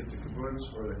there. You get the kavutz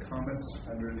or the comets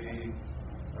under the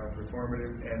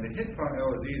preformative. And the hit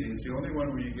pa'el is easy. It's the only one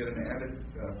where you get an added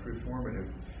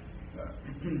preformative.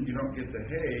 You don't get the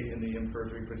hey in the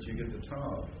imperfect, but you get the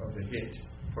tav of the hit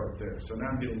part there. So now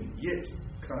I'm getting yit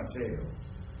kateo.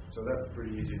 So that's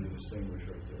pretty easy to distinguish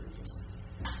right there.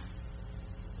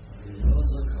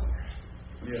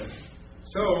 Yeah.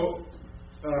 So,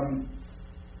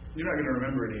 you're not going to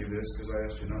remember any of this because I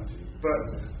asked you not to. But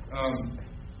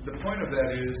the point of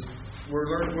that is, what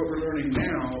we're learning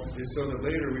now is so that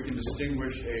later we can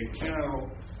distinguish a cow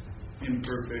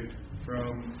imperfect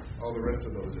from all the rest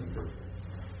of those imperfect.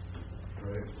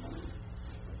 Right?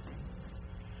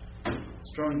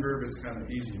 Strong verb is kind of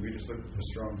easy. We just looked at the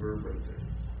strong verb right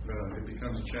there. It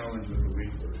becomes a challenge with the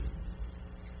weak verb.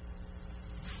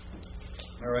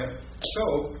 All right. So,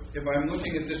 if I'm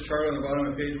looking at this chart on the bottom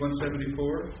of page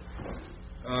 174,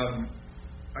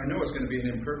 I know it's going to be an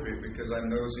imperfect because I'm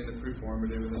noticing the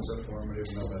preformative and the subformative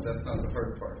and all that. That's not the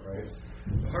hard part, right?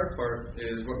 The hard part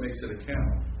is what makes it a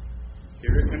cow.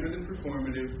 Here under the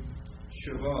preformative,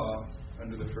 Shiva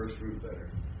under the first root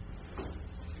letter.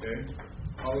 Okay?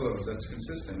 All of those, that's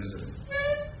consistent, isn't it?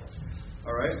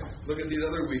 All right? Look at these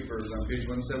other weak verbs on page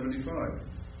 175.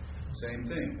 Same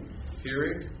thing.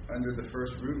 Hirik under the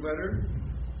first root letter,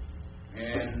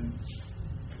 and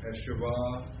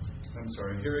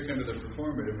Hirik under the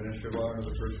preformative, and Shiva under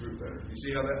the first root letter. You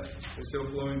see how that is still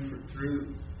flowing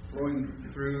through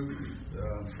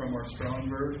from our strong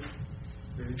verb?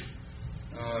 Okay.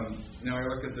 Now I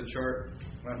look at the chart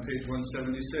on page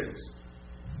 176.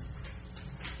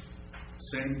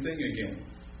 Same thing again.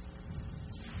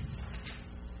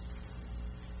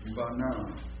 Bana.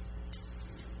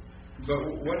 But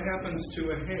what happens to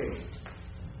a hay?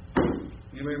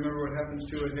 Anybody remember what happens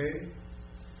to a hay?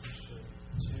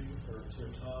 To a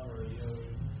tav or a yod.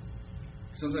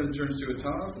 Sometimes it turns to a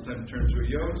tav, sometimes it turns to a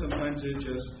yod, sometimes it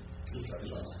just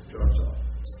drops off.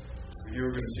 And here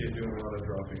we're going to see it doing a lot of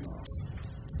dropping off.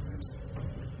 Right?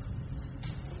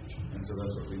 And so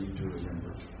that's what we need to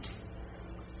remember.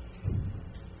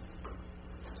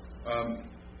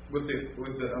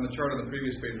 On the chart on the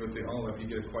previous page with the olive, you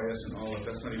get a quiescent olive.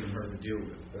 That's not even hard to deal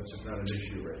with. That's just not an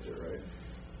issue right there, right?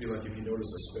 It'd be like if you notice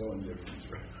a spelling difference,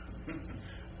 right?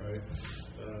 Right?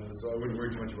 So I wouldn't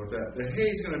worry too much about that. The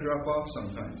hay's going to drop off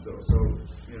sometimes, though. So,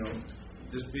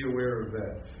 just be aware of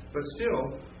that. But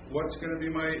still, what's going to be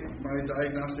my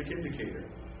diagnostic indicator?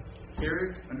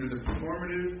 Hirik under the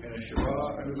preformative and a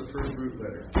Shiva under the first root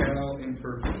letter. Cal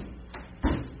imperfect.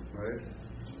 Right?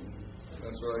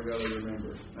 That's what I got to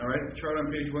remember. All right, chart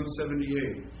on page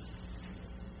 178.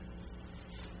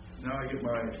 Now I get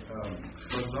my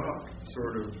chazak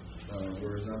sort of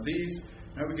words. Now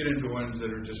we get into ones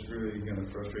that are just really going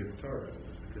to frustrate the tar out of it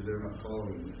because they're not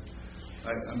following it.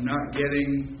 I'm not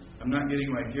getting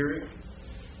my hirik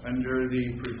under the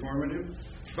preformative,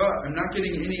 but I'm not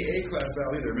getting any A-class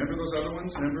vowel either. Remember those other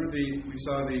ones? Remember we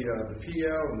saw the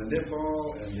PL and the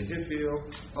nifal and the hifil.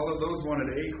 All of those wanted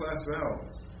A-class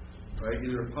vowels. Right,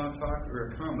 either a patak or a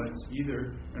comma, it's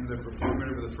either under the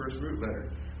preformative or the first root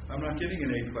letter. I'm not getting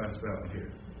an A-class vowel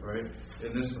here, right,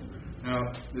 in this one. Now,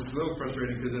 it's a little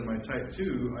frustrating because in my type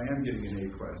 2, I am getting an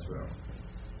A-class vowel.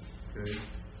 Okay?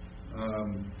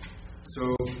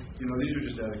 So, these are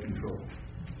just out of control.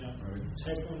 Yeah. Right?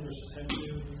 Type 1 versus type 2,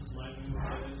 mind you what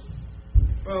that is?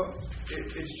 Well,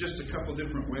 it's just a couple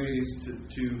different ways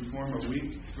to form a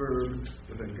weak verb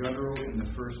with a guttural in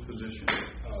the first position.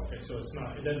 Oh, okay. So it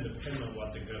doesn't depend on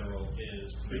what the guttural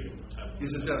is to make it type 1.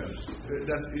 Yes, it does.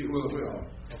 It will.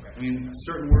 Okay. I mean,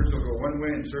 certain words will go one way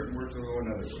and certain words will go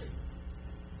another way.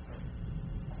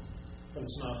 But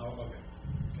it's not. Oh, okay.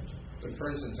 But for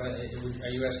instance, are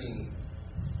you asking?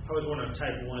 I was wondering if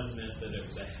type 1 meant that it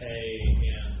was a hay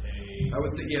and a. I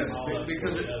would think yes,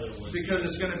 because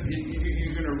it's going to be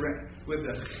you're going to with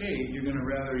a hay you're going to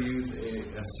rather use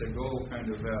a segol kind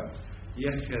of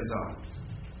yechazak.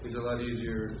 It's a lot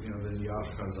easier, than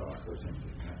yachazak or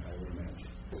something. I would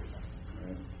imagine.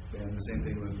 Right? And the same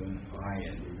thing with an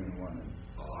ayin. You're going to want an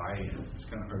ayin. It's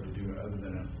kind of hard to do other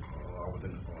than with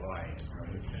an ayin,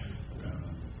 right?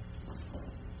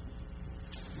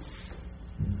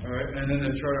 All right, and then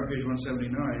the chart on page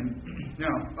 179.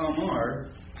 Now, Amar.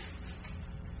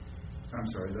 I'm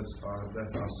sorry,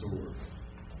 that's Asur.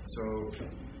 So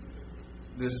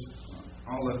this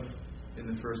Aleph in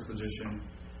the first position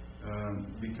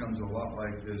becomes a lot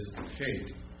like this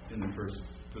Kate in the first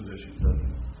position, doesn't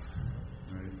it?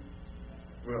 Right?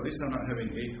 Well, at least I'm not having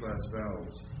A-class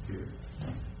vowels here.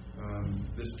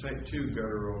 This type 2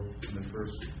 guttural in the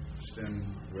first stem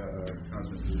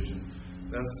consonant position,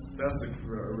 that's a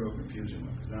real confusing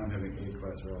one, because now I'm having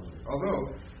A-class vowels.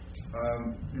 Although,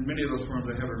 in many of those forms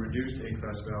I have a reduced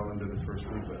A-class vowel into the first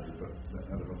root letter, but I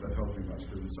don't know if that helps me much,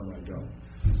 because in some I don't.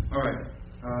 All right,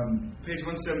 page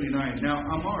 179. Now,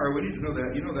 Amar, we need to know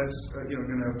that. That's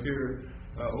going to appear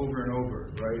over and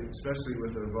over, right? Especially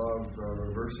with the vav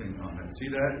reversing on it. See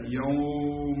that?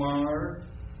 Yomar,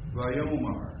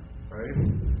 Vayomar, right?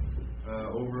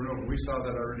 over and over. We saw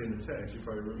that already in the text. You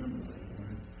probably remember that.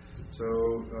 Right? So,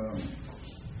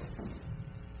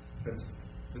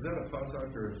 is that a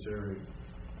potok or a tseri?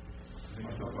 I think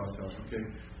it's a potok. Okay.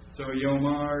 So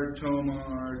Yomar,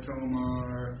 Tomar,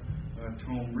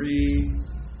 Tomri,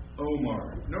 Omar.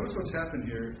 Notice what's happened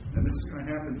here, and this is going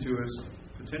to happen to us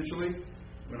potentially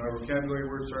when our vocabulary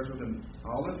word starts with an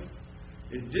aleph.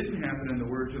 It didn't happen in the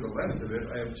word to the left of it.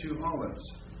 I have two olives,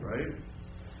 right?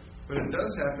 But it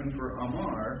does happen for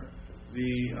Amar,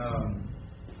 the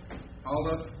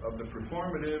aleph of the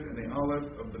performative and the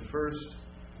aleph of the first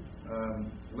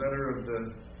letter of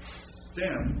the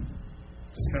stem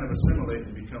just kind of assimilate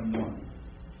and become one.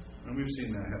 And we've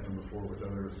seen that happen before with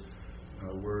other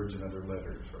words and other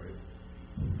letters, right?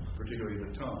 Particularly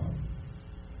the tav.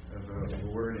 If a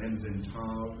word ends in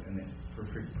tav and the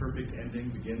perfect ending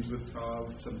begins with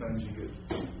tav, sometimes you get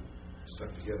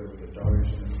stuck together with a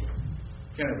dagesh in it.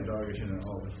 Can't have a dagesh in an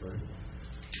aleph, right?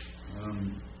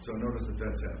 So notice that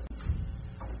that's happening.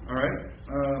 All right.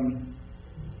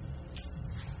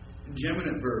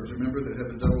 Geminate verbs, remember, that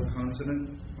have a double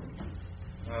consonant?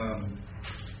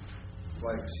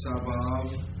 Like sabav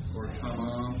or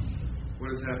tamam.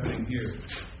 What is happening here?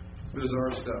 What is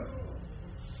our stuff?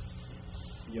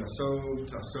 Yaso,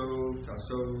 taso,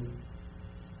 taso.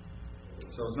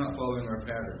 So it's not following our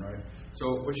pattern, right? So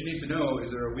what you need to know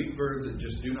is there are weak verbs that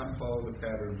just do not follow the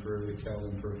pattern for the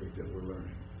Calvin perfect that we're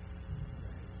learning.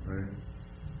 Right?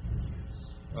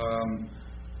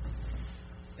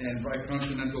 And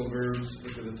biconsonantal verbs,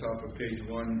 look at the top of page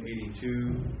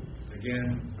 182.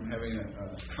 Again, I'm having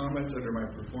comments under my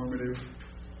performative,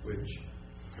 which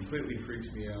completely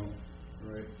freaks me out,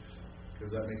 right?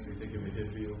 Because that makes me think of a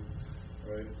hifil,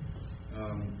 right?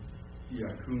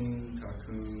 Yakun,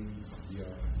 Takun,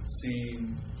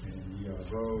 Yasin, and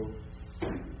Yavo.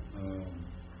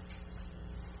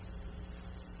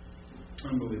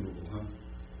 Unbelievable, huh?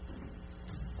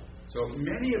 So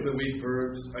many of the weak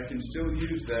verbs, I can still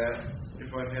use that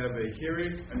if I have a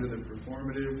hirik under the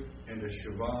performative and a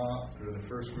shava under the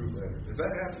first root letter. If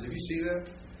that happens, if you see that,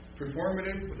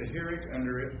 performative with a hirik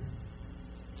under it,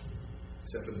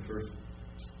 except for the first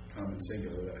common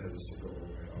singular, that has a single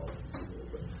singular,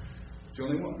 but it's the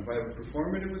only one. If I have a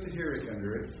performative with a hirik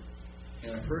under it,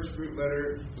 and a first root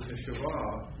letter with a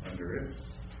shava under it,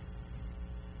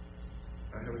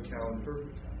 I have a Calvin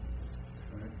perfect.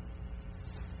 Right?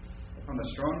 On the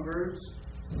strong verbs,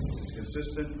 it's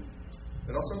consistent.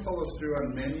 It also follows through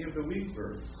on many of the weak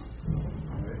verbs.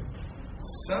 Right?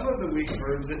 Some of the weak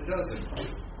verbs it doesn't.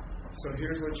 So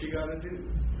here's what you got to do.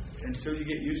 Until you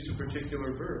get used to a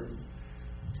particular verb,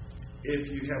 if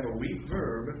you have a weak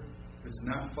verb that's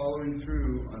not following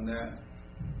through on that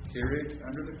hirik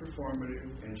under the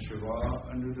performative and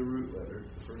shava under the root letter,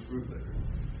 the first root letter,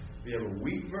 if you have a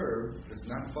weak verb that's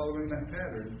not following that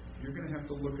pattern, you're going to have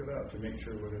to look it up to make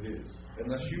sure what it is.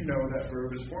 Unless you know that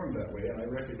verb is formed that way, and I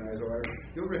recognize,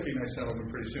 you'll recognize some of them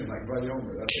pretty soon, like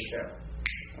vayomer, that's a cow.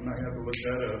 I'm not going to have to look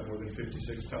that up more than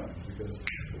 56 times because,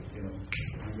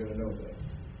 I'm going to know that.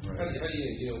 Right? How do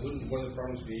you, wouldn't one of the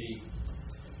problems be,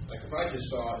 like if I just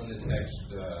saw in the text,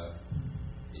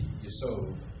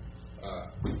 yesod,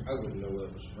 I wouldn't know whether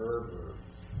it was verb or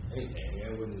anything.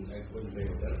 I wouldn't be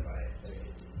able to identify it.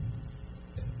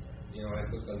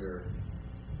 I'd look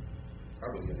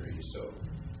probably under yesod.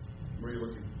 Where are you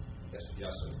looking? Yes,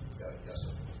 yesod. Got it,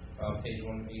 yesod. Page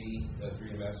 180,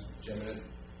 3MS, geminate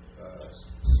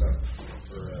stuff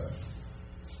for.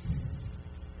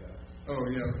 Oh,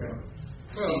 yeah, okay.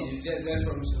 Well, that's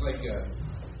what I'm like.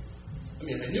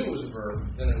 If I knew it was a verb,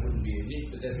 then it wouldn't be a need,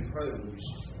 but then it probably would be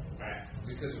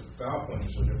because of vowel pointing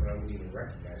so different. I wouldn't even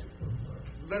recognize it for a verb.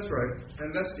 That's right,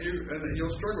 and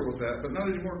you'll struggle with that, but not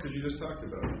anymore because you just talked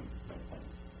about it,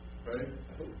 right?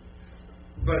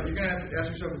 But you're going to have to ask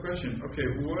yourself a question. Okay,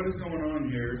 what is going on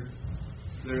here?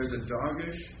 There is a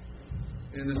dagesh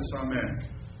in the samek.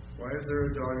 Why is there a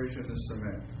dagesh in the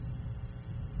samek?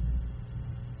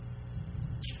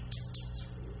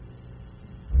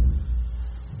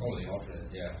 Oh, the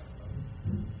alternate, yeah.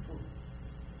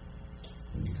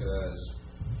 Because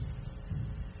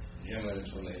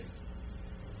geminids, when they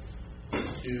put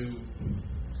two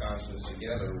consonants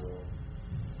together, will.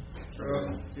 I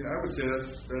would say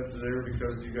that's there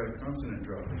because you got a consonant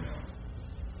dropping out.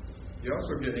 You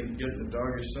also get the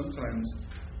dagesh sometimes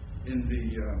in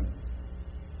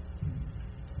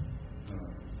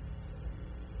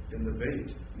the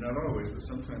bait. Not always, but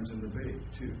sometimes in the bait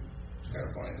too. It's kind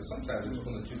of funny because sometimes it's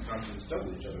when the two consonants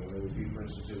double each other. When it would be, for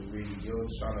instance, it would read yod,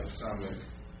 samek,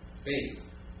 bait.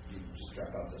 You just drop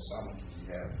out the samek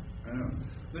you have. I know.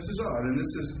 This is odd, and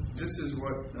this is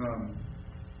what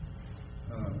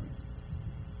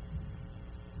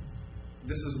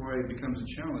this is why it becomes a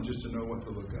challenge, just to know what to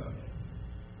look up.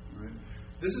 Right?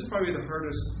 This is probably the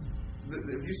hardest.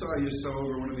 If you saw you saw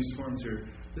over one of these forms here,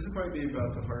 this would probably be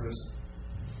about the hardest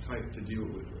type to deal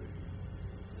with, right?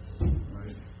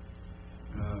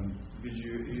 Because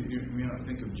you may not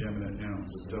think of geminate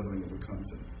nouns as doubling of a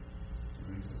consonant.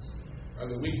 Right? Are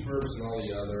the weak verbs and all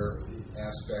the other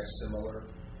aspects similar,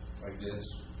 like this?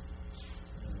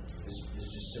 Is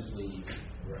just simply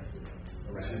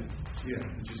around? Yeah,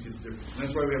 it just gets different. And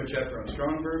that's why we have a chapter on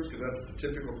strong verbs, because that's the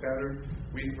typical pattern.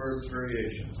 Weak verbs,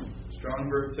 variations. Strong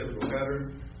verb, typical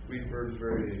pattern. Weak verbs,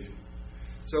 variation.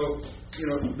 So,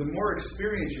 the more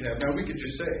experience you have, now we could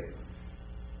just say,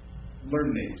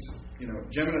 learn these.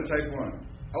 Geminate type 1,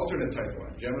 alternate type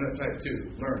 1, geminate type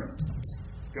 2, learn them.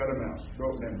 Gut them out,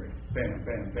 rote memory, bam,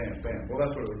 bam, bam, bam. Well,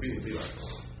 that's what it would be. It'd be like,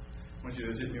 I want you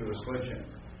to hit me with a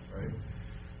sledgehammer, right?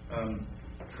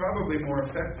 Probably more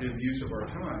effective use of our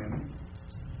time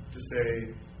to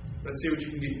say, let's see what you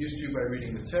can get used to by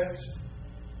reading the text,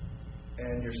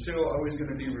 and you're still always going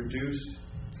to be reduced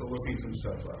to looking some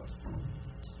stuff up,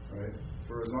 right?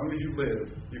 For as long as you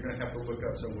live, you're going to have to look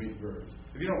up some weak verbs.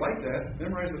 If you don't like that,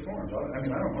 memorize the forms. I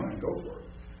don't mind. Go for it,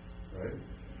 right?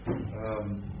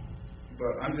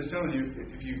 But I'm just telling you,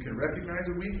 if you can recognize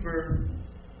a weak verb,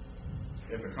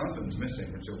 if a consonant is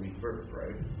missing, it's a weak verb,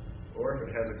 right? Or if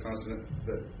it has a consonant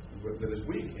that is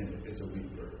weak in it, it's a weak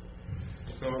verb.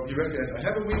 So if you recognize, I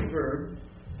have a weak verb,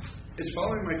 it's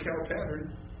following my cow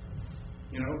pattern,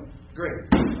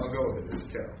 great, I'll go with it, it's a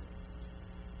cow.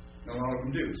 And a lot of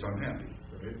them do, so I'm happy,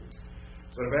 right?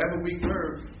 But if I have a weak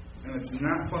verb, and it's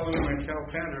not following my cow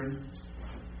pattern,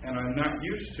 and I'm not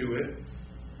used to it,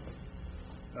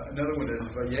 another one is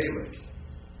vayelek.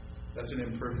 That's a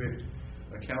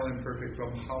cow imperfect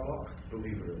from halak,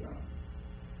 believe it or not.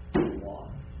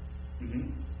 Mm-hmm.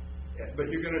 Yeah, but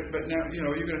now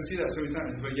you're gonna see that so many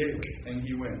times. Vayelek, and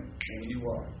he went, and he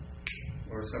walked,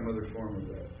 or some other form of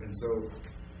that. And so,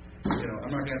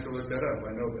 I'm not gonna have to look that up.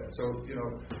 I know that. So,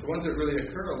 the ones that really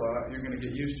occur a lot, you're gonna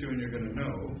get used to, and you're gonna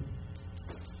know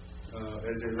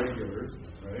as irregulars,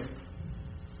 right?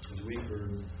 As weak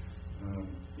verbs.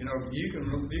 You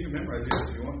can memorize these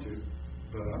if you want to,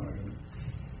 but I'm not gonna.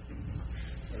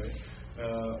 Right?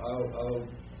 I'll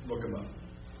look them up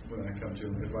when I come to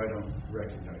them if I don't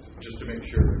recognize them, just to make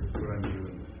sure what I'm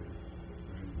doing with it.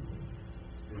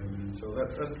 Right? And so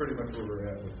that's pretty much where we're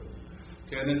at with it.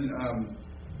 Okay, and then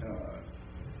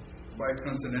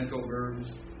biconsonantal verbs.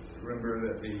 Remember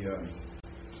that the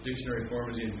dictionary form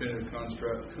is the infinitive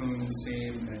construct, kun,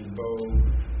 seem, and bo.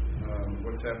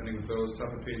 What's happening with those?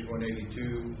 Top of page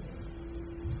 182.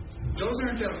 Those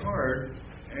aren't that hard,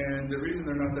 and the reason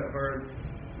they're not that hard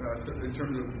in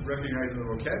terms of recognizing the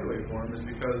vocabulary form is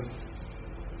because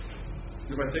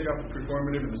if I take out the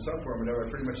preformative and the subformative, I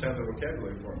pretty much have the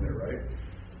vocabulary form there, right?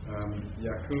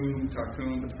 Yakun,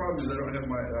 takun. But the problem is I don't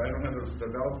have the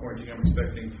vowel pointing I'm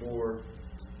expecting for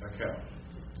a cow.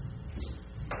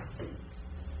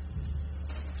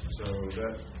 So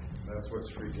that's what's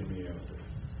freaking me out there.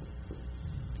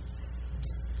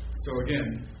 So again,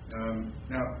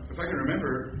 now if I can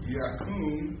remember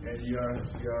Yakum and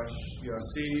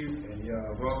Yasiv and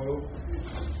Yavo,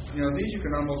 these you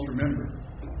can almost remember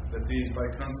that these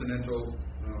biconsonantal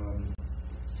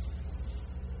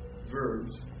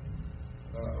verbs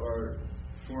are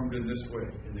formed in this way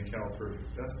in the Cal Perfect.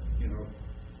 That's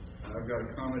I've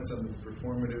got comments on the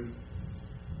performative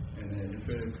and the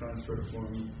infinitive construct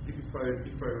form. You could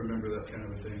probably remember that kind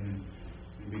of a thing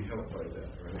and be helped by that,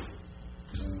 right?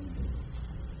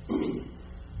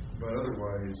 But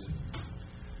otherwise,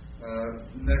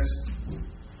 next,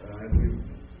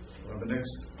 the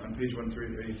next on page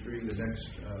 183, the next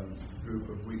group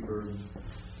of weak verbs.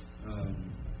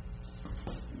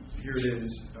 Here it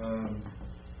is.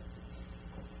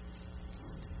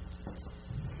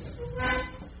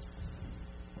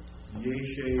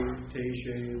 Yeshe,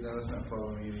 Teshe. Now that's not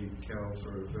following any Cal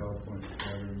sort of vowel point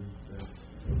pattern that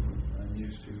I'm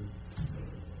used to.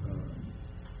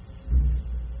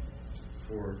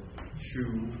 For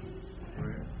shoe,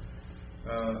 right?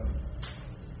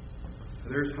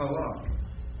 There's halak.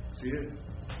 See it?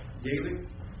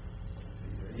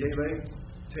 Yelek,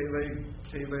 Telek,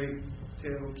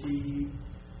 Telki,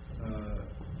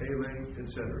 Elek,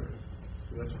 etc.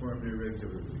 So that's formed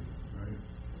irregularly, right?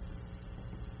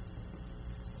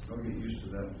 I'll get used to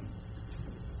that one.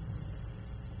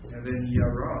 And then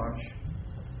Yarash.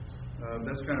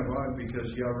 That's kind of odd because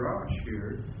Yarash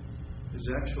here is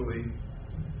actually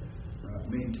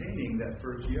maintaining that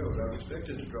first yod. I would expect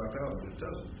it to drop out, but it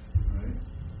doesn't, right?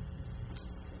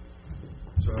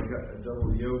 So I've got a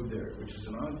double yod there, which is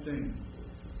an odd thing.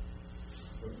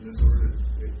 But in this order,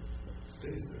 it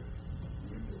stays there.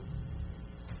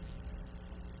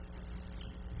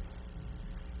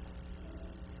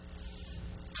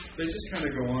 They just kind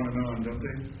of go on and on, don't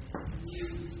they?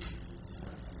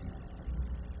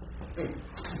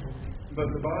 But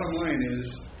the bottom line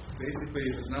is, basically,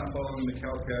 if it's not following the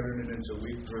cow pattern and it's a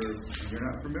weak verb, and you're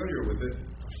not familiar with it,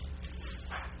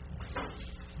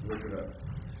 look it up.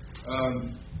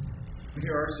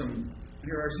 Here are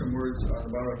some words on the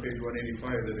bottom of page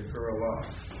 185 that occur a lot.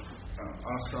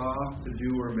 Asa, to do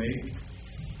or make.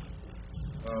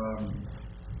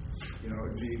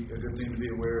 It'd be a good thing to be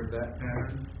aware of that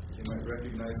pattern. You might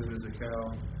recognize it as a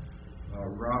cow.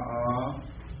 Ra'ah,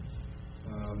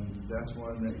 that's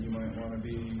one that you might want to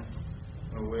be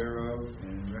aware of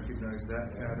and recognize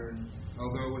that pattern.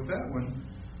 Although with that one,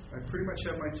 I pretty much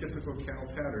have my typical cow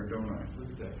pattern, don't I? Look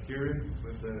at that. Hearing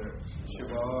with the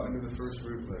Shabbat under the first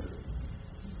root letter.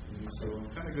 So I'm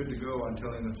kind of good to go on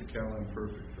telling that's a cow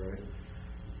imperfect, right?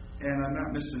 And I'm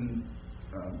not missing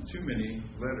too many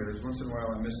letters. Once in a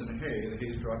while I'm missing a hey. The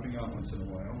hay's dropping out once in a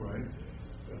while, right?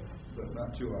 But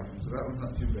not too often. So that one's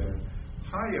not too bad.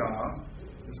 Haya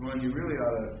is one you really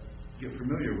ought to get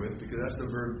familiar with because that's the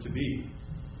verb to be,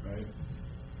 right?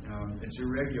 It's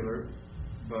irregular,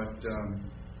 but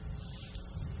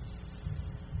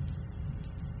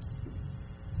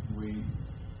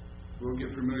we'll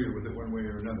get familiar with it one way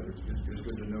or another. It's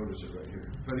good to notice it right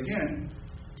here. But again,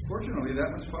 fortunately,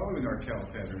 that one's following our cow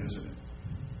pattern, isn't it?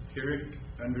 Hirik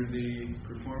under the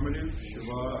performative,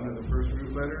 Shiva under the first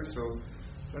root letter. So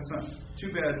that's not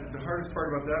too bad. The hardest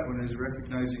part about that one is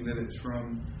recognizing that it's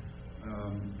from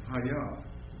Haya.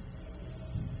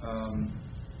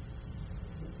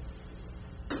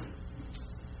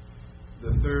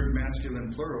 The third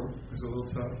masculine plural is a little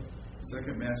tough.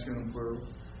 Second masculine plural is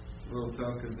a little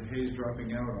tough because the hay is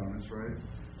dropping out on us, right?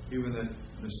 Even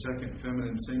the second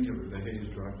feminine singular, the hay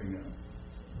is dropping out.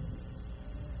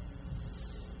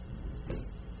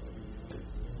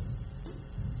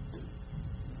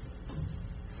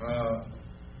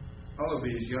 All of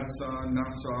these, Yatsan,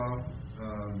 Nasa,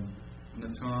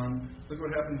 Natan. Look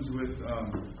what happens with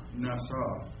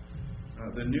Nasa.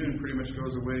 The noon pretty much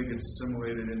goes away, gets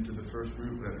assimilated into the first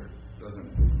root letter, doesn't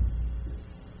it?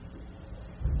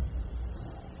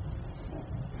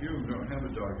 Few of them don't have a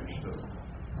doggish though.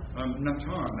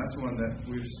 Natan, that's one that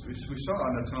we saw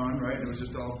Natan, right? It was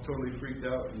just all totally freaked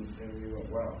out, and we went,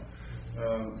 wow.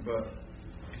 But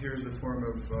here's the form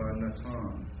of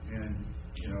Natan, and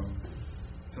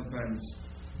sometimes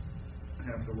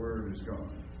half the word is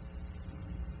gone.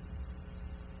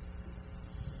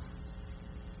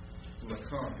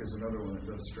 Lakak is another one that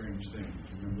does strange things,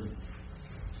 remember?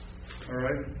 All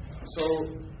right? So,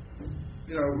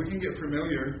 we can get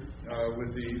familiar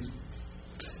with these.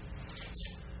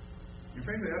 And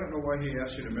frankly, I don't know why he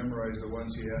asked you to memorize the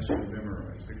ones he asked you to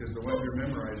memorize, because the ones you're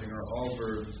memorizing are all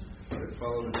verbs that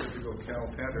follow the typical cow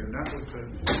pattern, not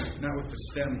with the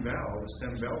stem vowel. The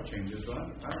stem vowel changes, but I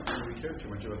don't really care too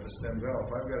much about the stem vowel.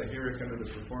 If I've got a hirik under the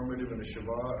performative and a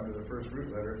shava under the first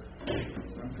root letter,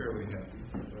 I'm fairly happy,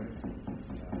 right?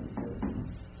 Yeah.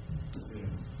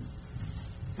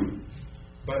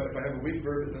 But if I have a weak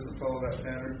verb that doesn't follow that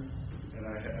pattern, and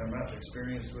I'm not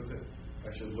experienced with it,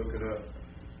 I should look it up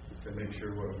to make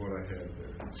sure what I have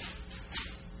there.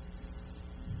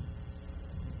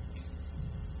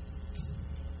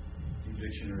 The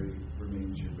dictionary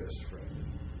remains your best friend.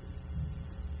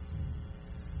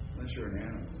 Unless you're an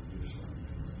animal, you just want to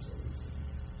memorize all these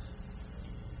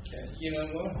things.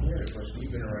 Here's a question.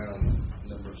 You've been around a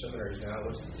number of seminaries now.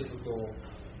 What's the typical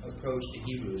approach to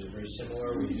Hebrew? Is it very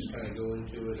similar, where you just kind of go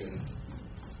into it and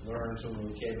learn some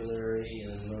vocabulary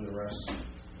and learn the rest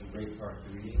in great part of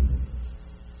the reading?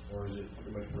 Or is it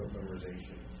pretty much rote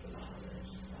memorization?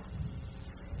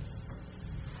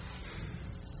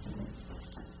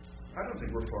 I don't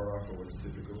think we're far off of what's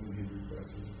typical in Hebrew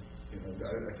classes. I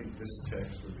think this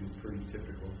text would be pretty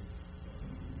typical,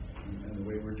 and the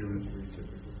way we're doing it is pretty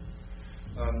typical.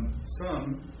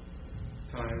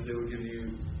 Sometimes they will give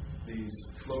you these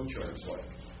flow charts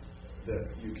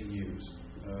that you can use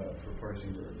for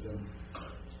parsing verbs, and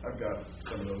I've got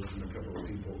some of those from a couple of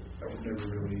people. I've never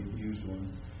really used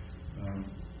one.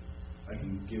 I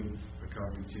can give a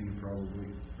copy to you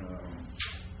probably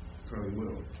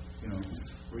will.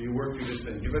 Where you work through this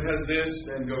thing. If it has this,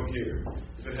 then go here.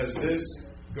 If it has this,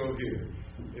 go here.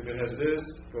 If it has this,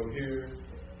 go here.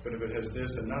 But if it has this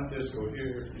and not this, go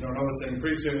here. And all of a sudden,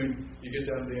 pretty soon, you get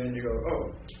down to the end, you go,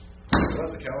 oh, well,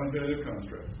 that's a cow-infinitive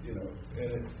construct. And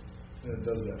it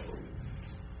does that for you.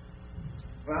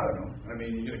 Well, I don't know.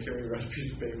 You're going to carry around a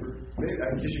piece of paper. Maybe, I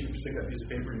guess you can stick that piece of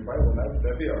paper in your Bible, and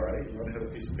that'd be all right. You want to have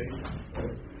a piece of paper,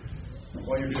 right?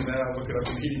 while you're doing that, I'll look it up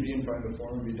in PDB and find the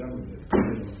form and be done with it.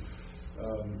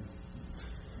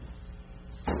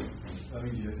 That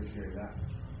means you have to carry that.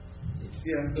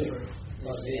 Yeah, that's right.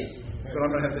 We'll see. But I'm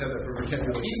going to have that for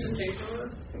vocabulary. Piece of paper?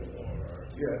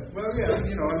 Yeah, well, yeah,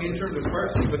 in terms of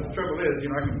parsing, but the trouble is,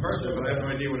 I can parse it, but I have no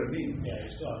idea what it means. Yeah, you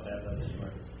still have to have that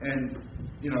anyway. And,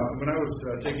 when I was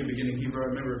taking beginning Hebrew, I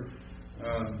remember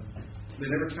they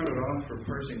never counted off for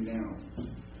parsing nouns.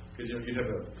 Because, you'd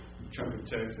have a chunk of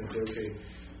text and say, okay,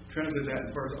 translate that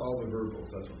and parse all the verbals.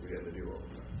 That's what we had to do all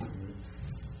the time.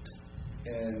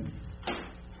 And,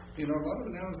 a lot of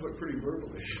the nouns look pretty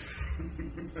verbal-ish.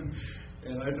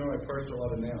 And I know I parsed a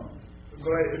lot of nouns. So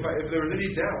if there was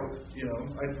any doubt,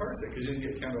 I'd parse it because you didn't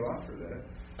get counted off for that.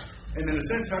 And in a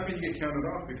sense, how can you get counted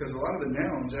off? Because a lot of the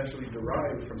nouns actually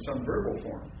derive from some verbal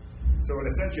form. So in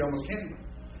a sense, you almost can't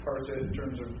parse it in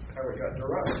terms of how it got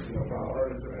derived, from a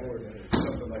participle or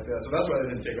something like that. So that's why I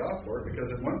didn't take off for it, because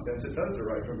in one sense it does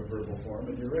derive from a verbal form,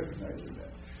 and you're recognizing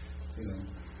that.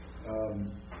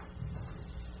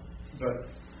 But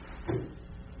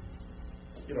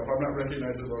if I'm not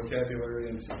recognizing the vocabulary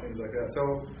and things like that,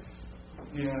 so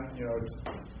it's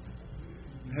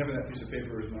having that piece of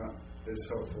paper is not as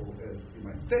helpful as you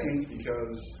might think,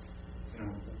 because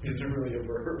is it really a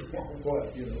verb or what?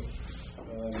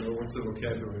 What's the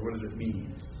vocabulary? What does it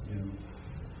mean?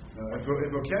 If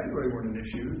vocabulary weren't an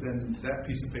issue, then that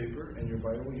piece of paper and your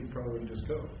Bible, you probably would just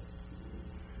go.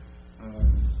 I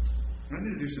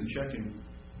need to do some checking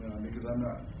because I'm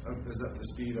not up to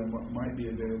speed on what might be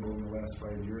available in the last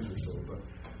 5 years or so. But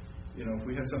if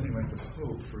we had something like the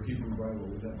Pope for Hebrew Bible,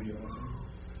 would that be awesome?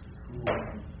 Cool.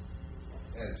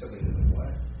 And something to the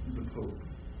what? The Pope.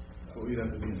 Well, you'd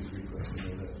have to be in the Greek class to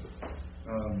know that.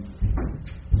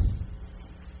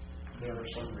 There are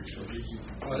some resources.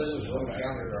 Oh, this is a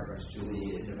calendar reference to the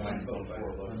divine Pope.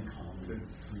 Okay.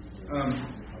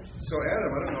 So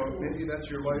Adam, I don't know, maybe that's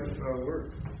your life work.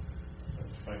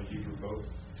 Find a Hebrew Pope.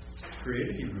 Create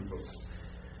a Hebrew Pope.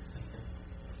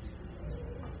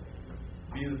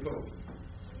 Be the Pope.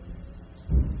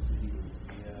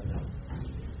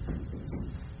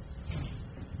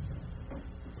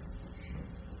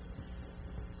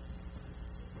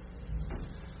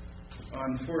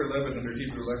 On 411 under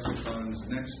Hebrew lexicons,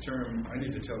 next term, I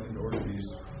need to tell him to order these,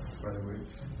 by the way.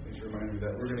 Please remind me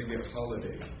that we're going to get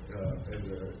holiday as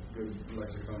a good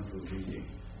lexicon for reading.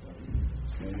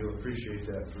 And you'll appreciate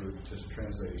that for just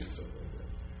translating and stuff like that.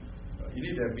 You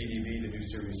need to have BDB to do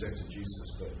serious exegesis,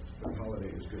 but holiday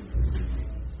is good for reading.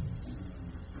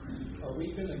 Are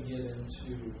we going to get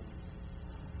into,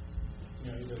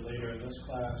 either later in this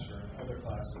class or in other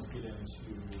classes, get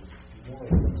into more of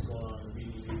what's going on in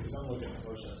BDB? Because I'm looking at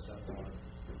most of that stuff on.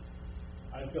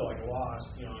 I feel like lost,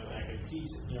 and I can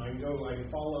piece, I can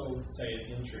follow, say,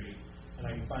 an entry, and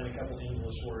I can find a couple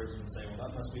English words and say, well,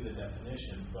 that must be the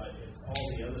definition, but it's all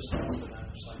the other stuff, and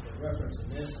I'm just like, they're referencing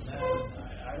this and that,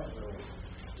 and I don't know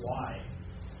why.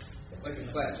 Like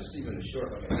a class, just even short,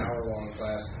 like an hour-long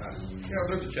class, how do you... Yeah,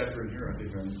 there's a chapter in here, I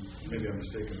think maybe I'm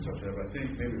mistaken about that, but I think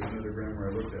maybe it was another grammar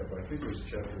I looked at, but I think there's a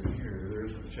chapter in here.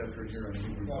 There's a chapter in here on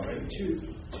Hebrew. Well, right,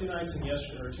 two nights ago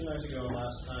and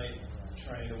last night,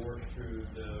 trying to work through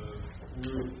the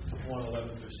Ruth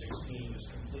 1:11 through 16, just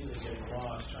completely getting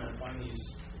lost, trying to find these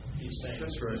things.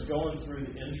 That's right. Just going through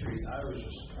the entries, I was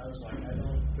like, I'm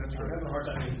having a hard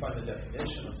time even finding the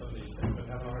definition of some of these things. I'm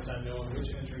having a hard time knowing which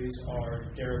entries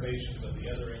are derivations of the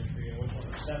other entry and which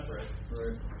one are separate.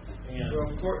 Right. And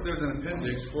there's an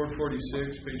appendix,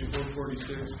 446, page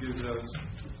 446 gives us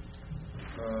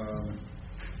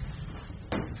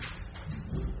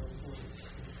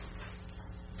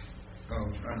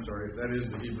I'm sorry, that is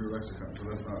the Hebrew lexicon, so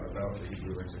that's not about the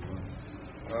Hebrew lexicon.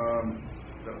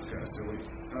 That was kind of silly.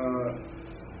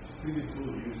 Maybe a tool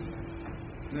to use.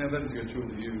 Yeah, that is a good tool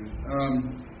to use.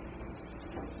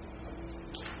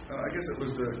 I guess it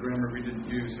was the grammar we didn't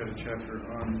use, had a chapter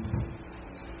on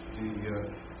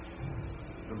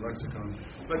the lexicon.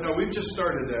 But no, we've just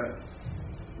started that.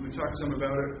 We talked some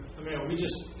about it. I mean,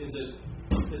 is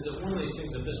it one of these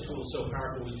things that this tool is so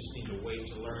powerful we just need to wait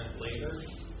to learn it later?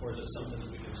 Or is it something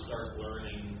that we can start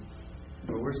learning?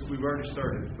 Well, we've already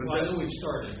started. But I know we've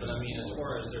started, but I mean, as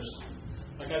far as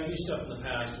I've used stuff in the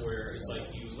past where it's like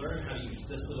you learn how to use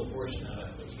this little portion of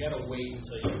it, but you got to wait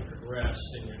until you progress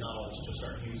in your knowledge to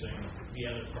start using the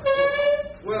other part.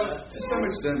 Well, to some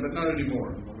extent, but not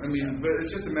anymore. I mean, but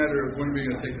it's just a matter of when we're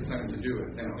going to take the time to do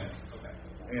it now. Okay.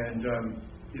 And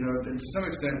and to some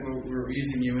extent, we're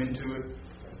easing you into it,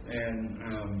 and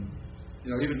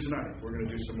even tonight we're going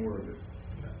to do some more of it.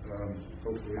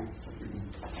 hopefully we can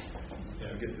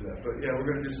get to that. But yeah, we're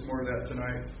going to do some more of that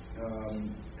tonight,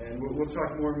 and we'll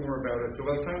talk more and more about it. So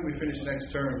by the time we finish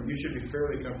next term, you should be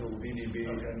fairly comfortable with BDB,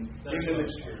 and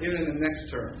even in the next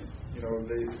term, I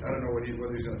don't know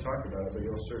whether he's going to talk about it, but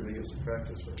you'll certainly get some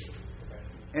practice with it.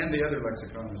 And the other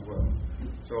lexicon as well.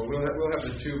 So we'll have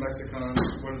the two lexicons.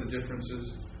 What are the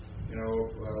differences? What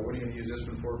are you going to use this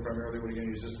one for primarily? What are you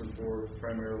going to use this one for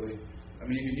primarily? I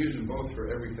mean, you can use them both for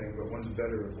everything, but one's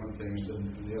better at one thing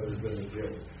and the other is better at the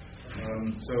other.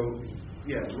 So,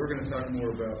 yeah, we're going to talk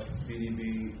more about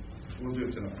BDB. We'll do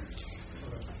it tonight.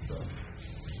 So,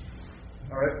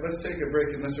 all right, let's take a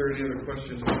break unless there are any other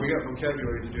questions. We got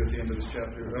vocabulary to do at the end of this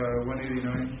chapter.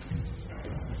 189.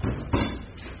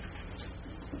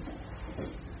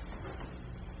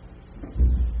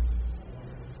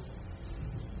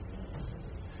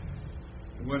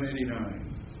 189.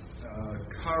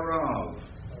 Karav.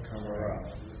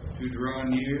 To draw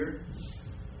near.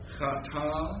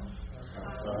 Chata.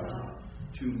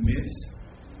 To miss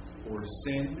or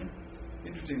sin.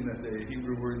 Interesting that the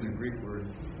Hebrew word and the Greek word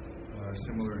are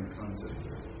similar in concept.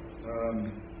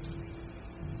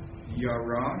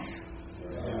 Yarash.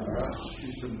 To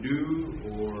subdue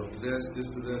or possess,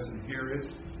 dispossess, inherit.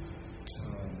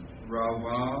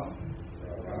 Rava.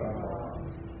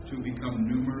 To become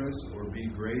numerous or be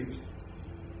great.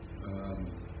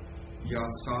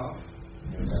 Yasaf.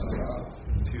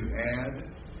 To add.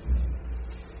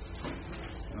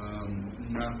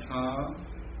 Nata.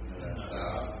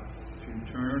 To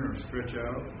turn or stretch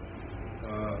out.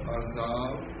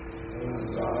 Azav.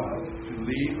 To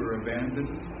leave or abandon.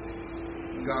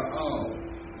 Ga'al.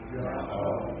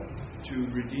 To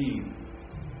redeem.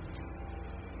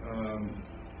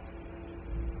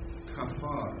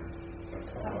 Kafar.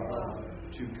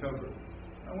 To cover.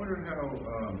 I wonder how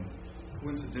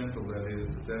coincidental that is.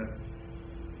 That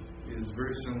is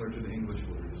very similar to the English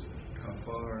word.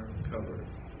 Kafar, cover.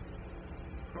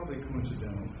 Probably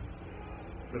coincidental,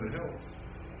 but it helps.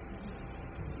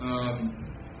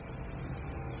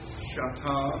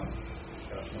 Shata.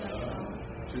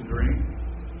 To drink.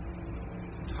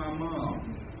 Tamam.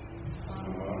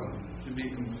 To be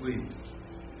complete.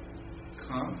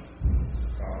 Kaf.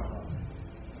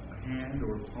 Hand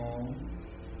or palm.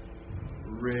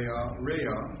 Rea.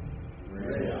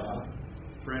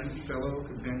 Friend, fellow,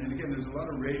 companion. Again, there's a lot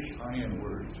of resh ayin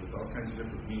words with all kinds of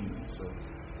different meanings. So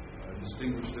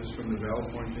distinguish this from the vowel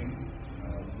pointing.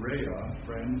 Rea,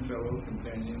 friend, fellow,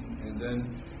 companion. And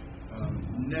then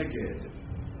neged.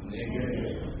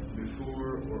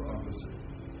 Before or opposite.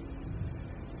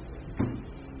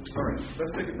 All right,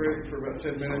 let's take a break for about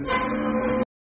 10 minutes.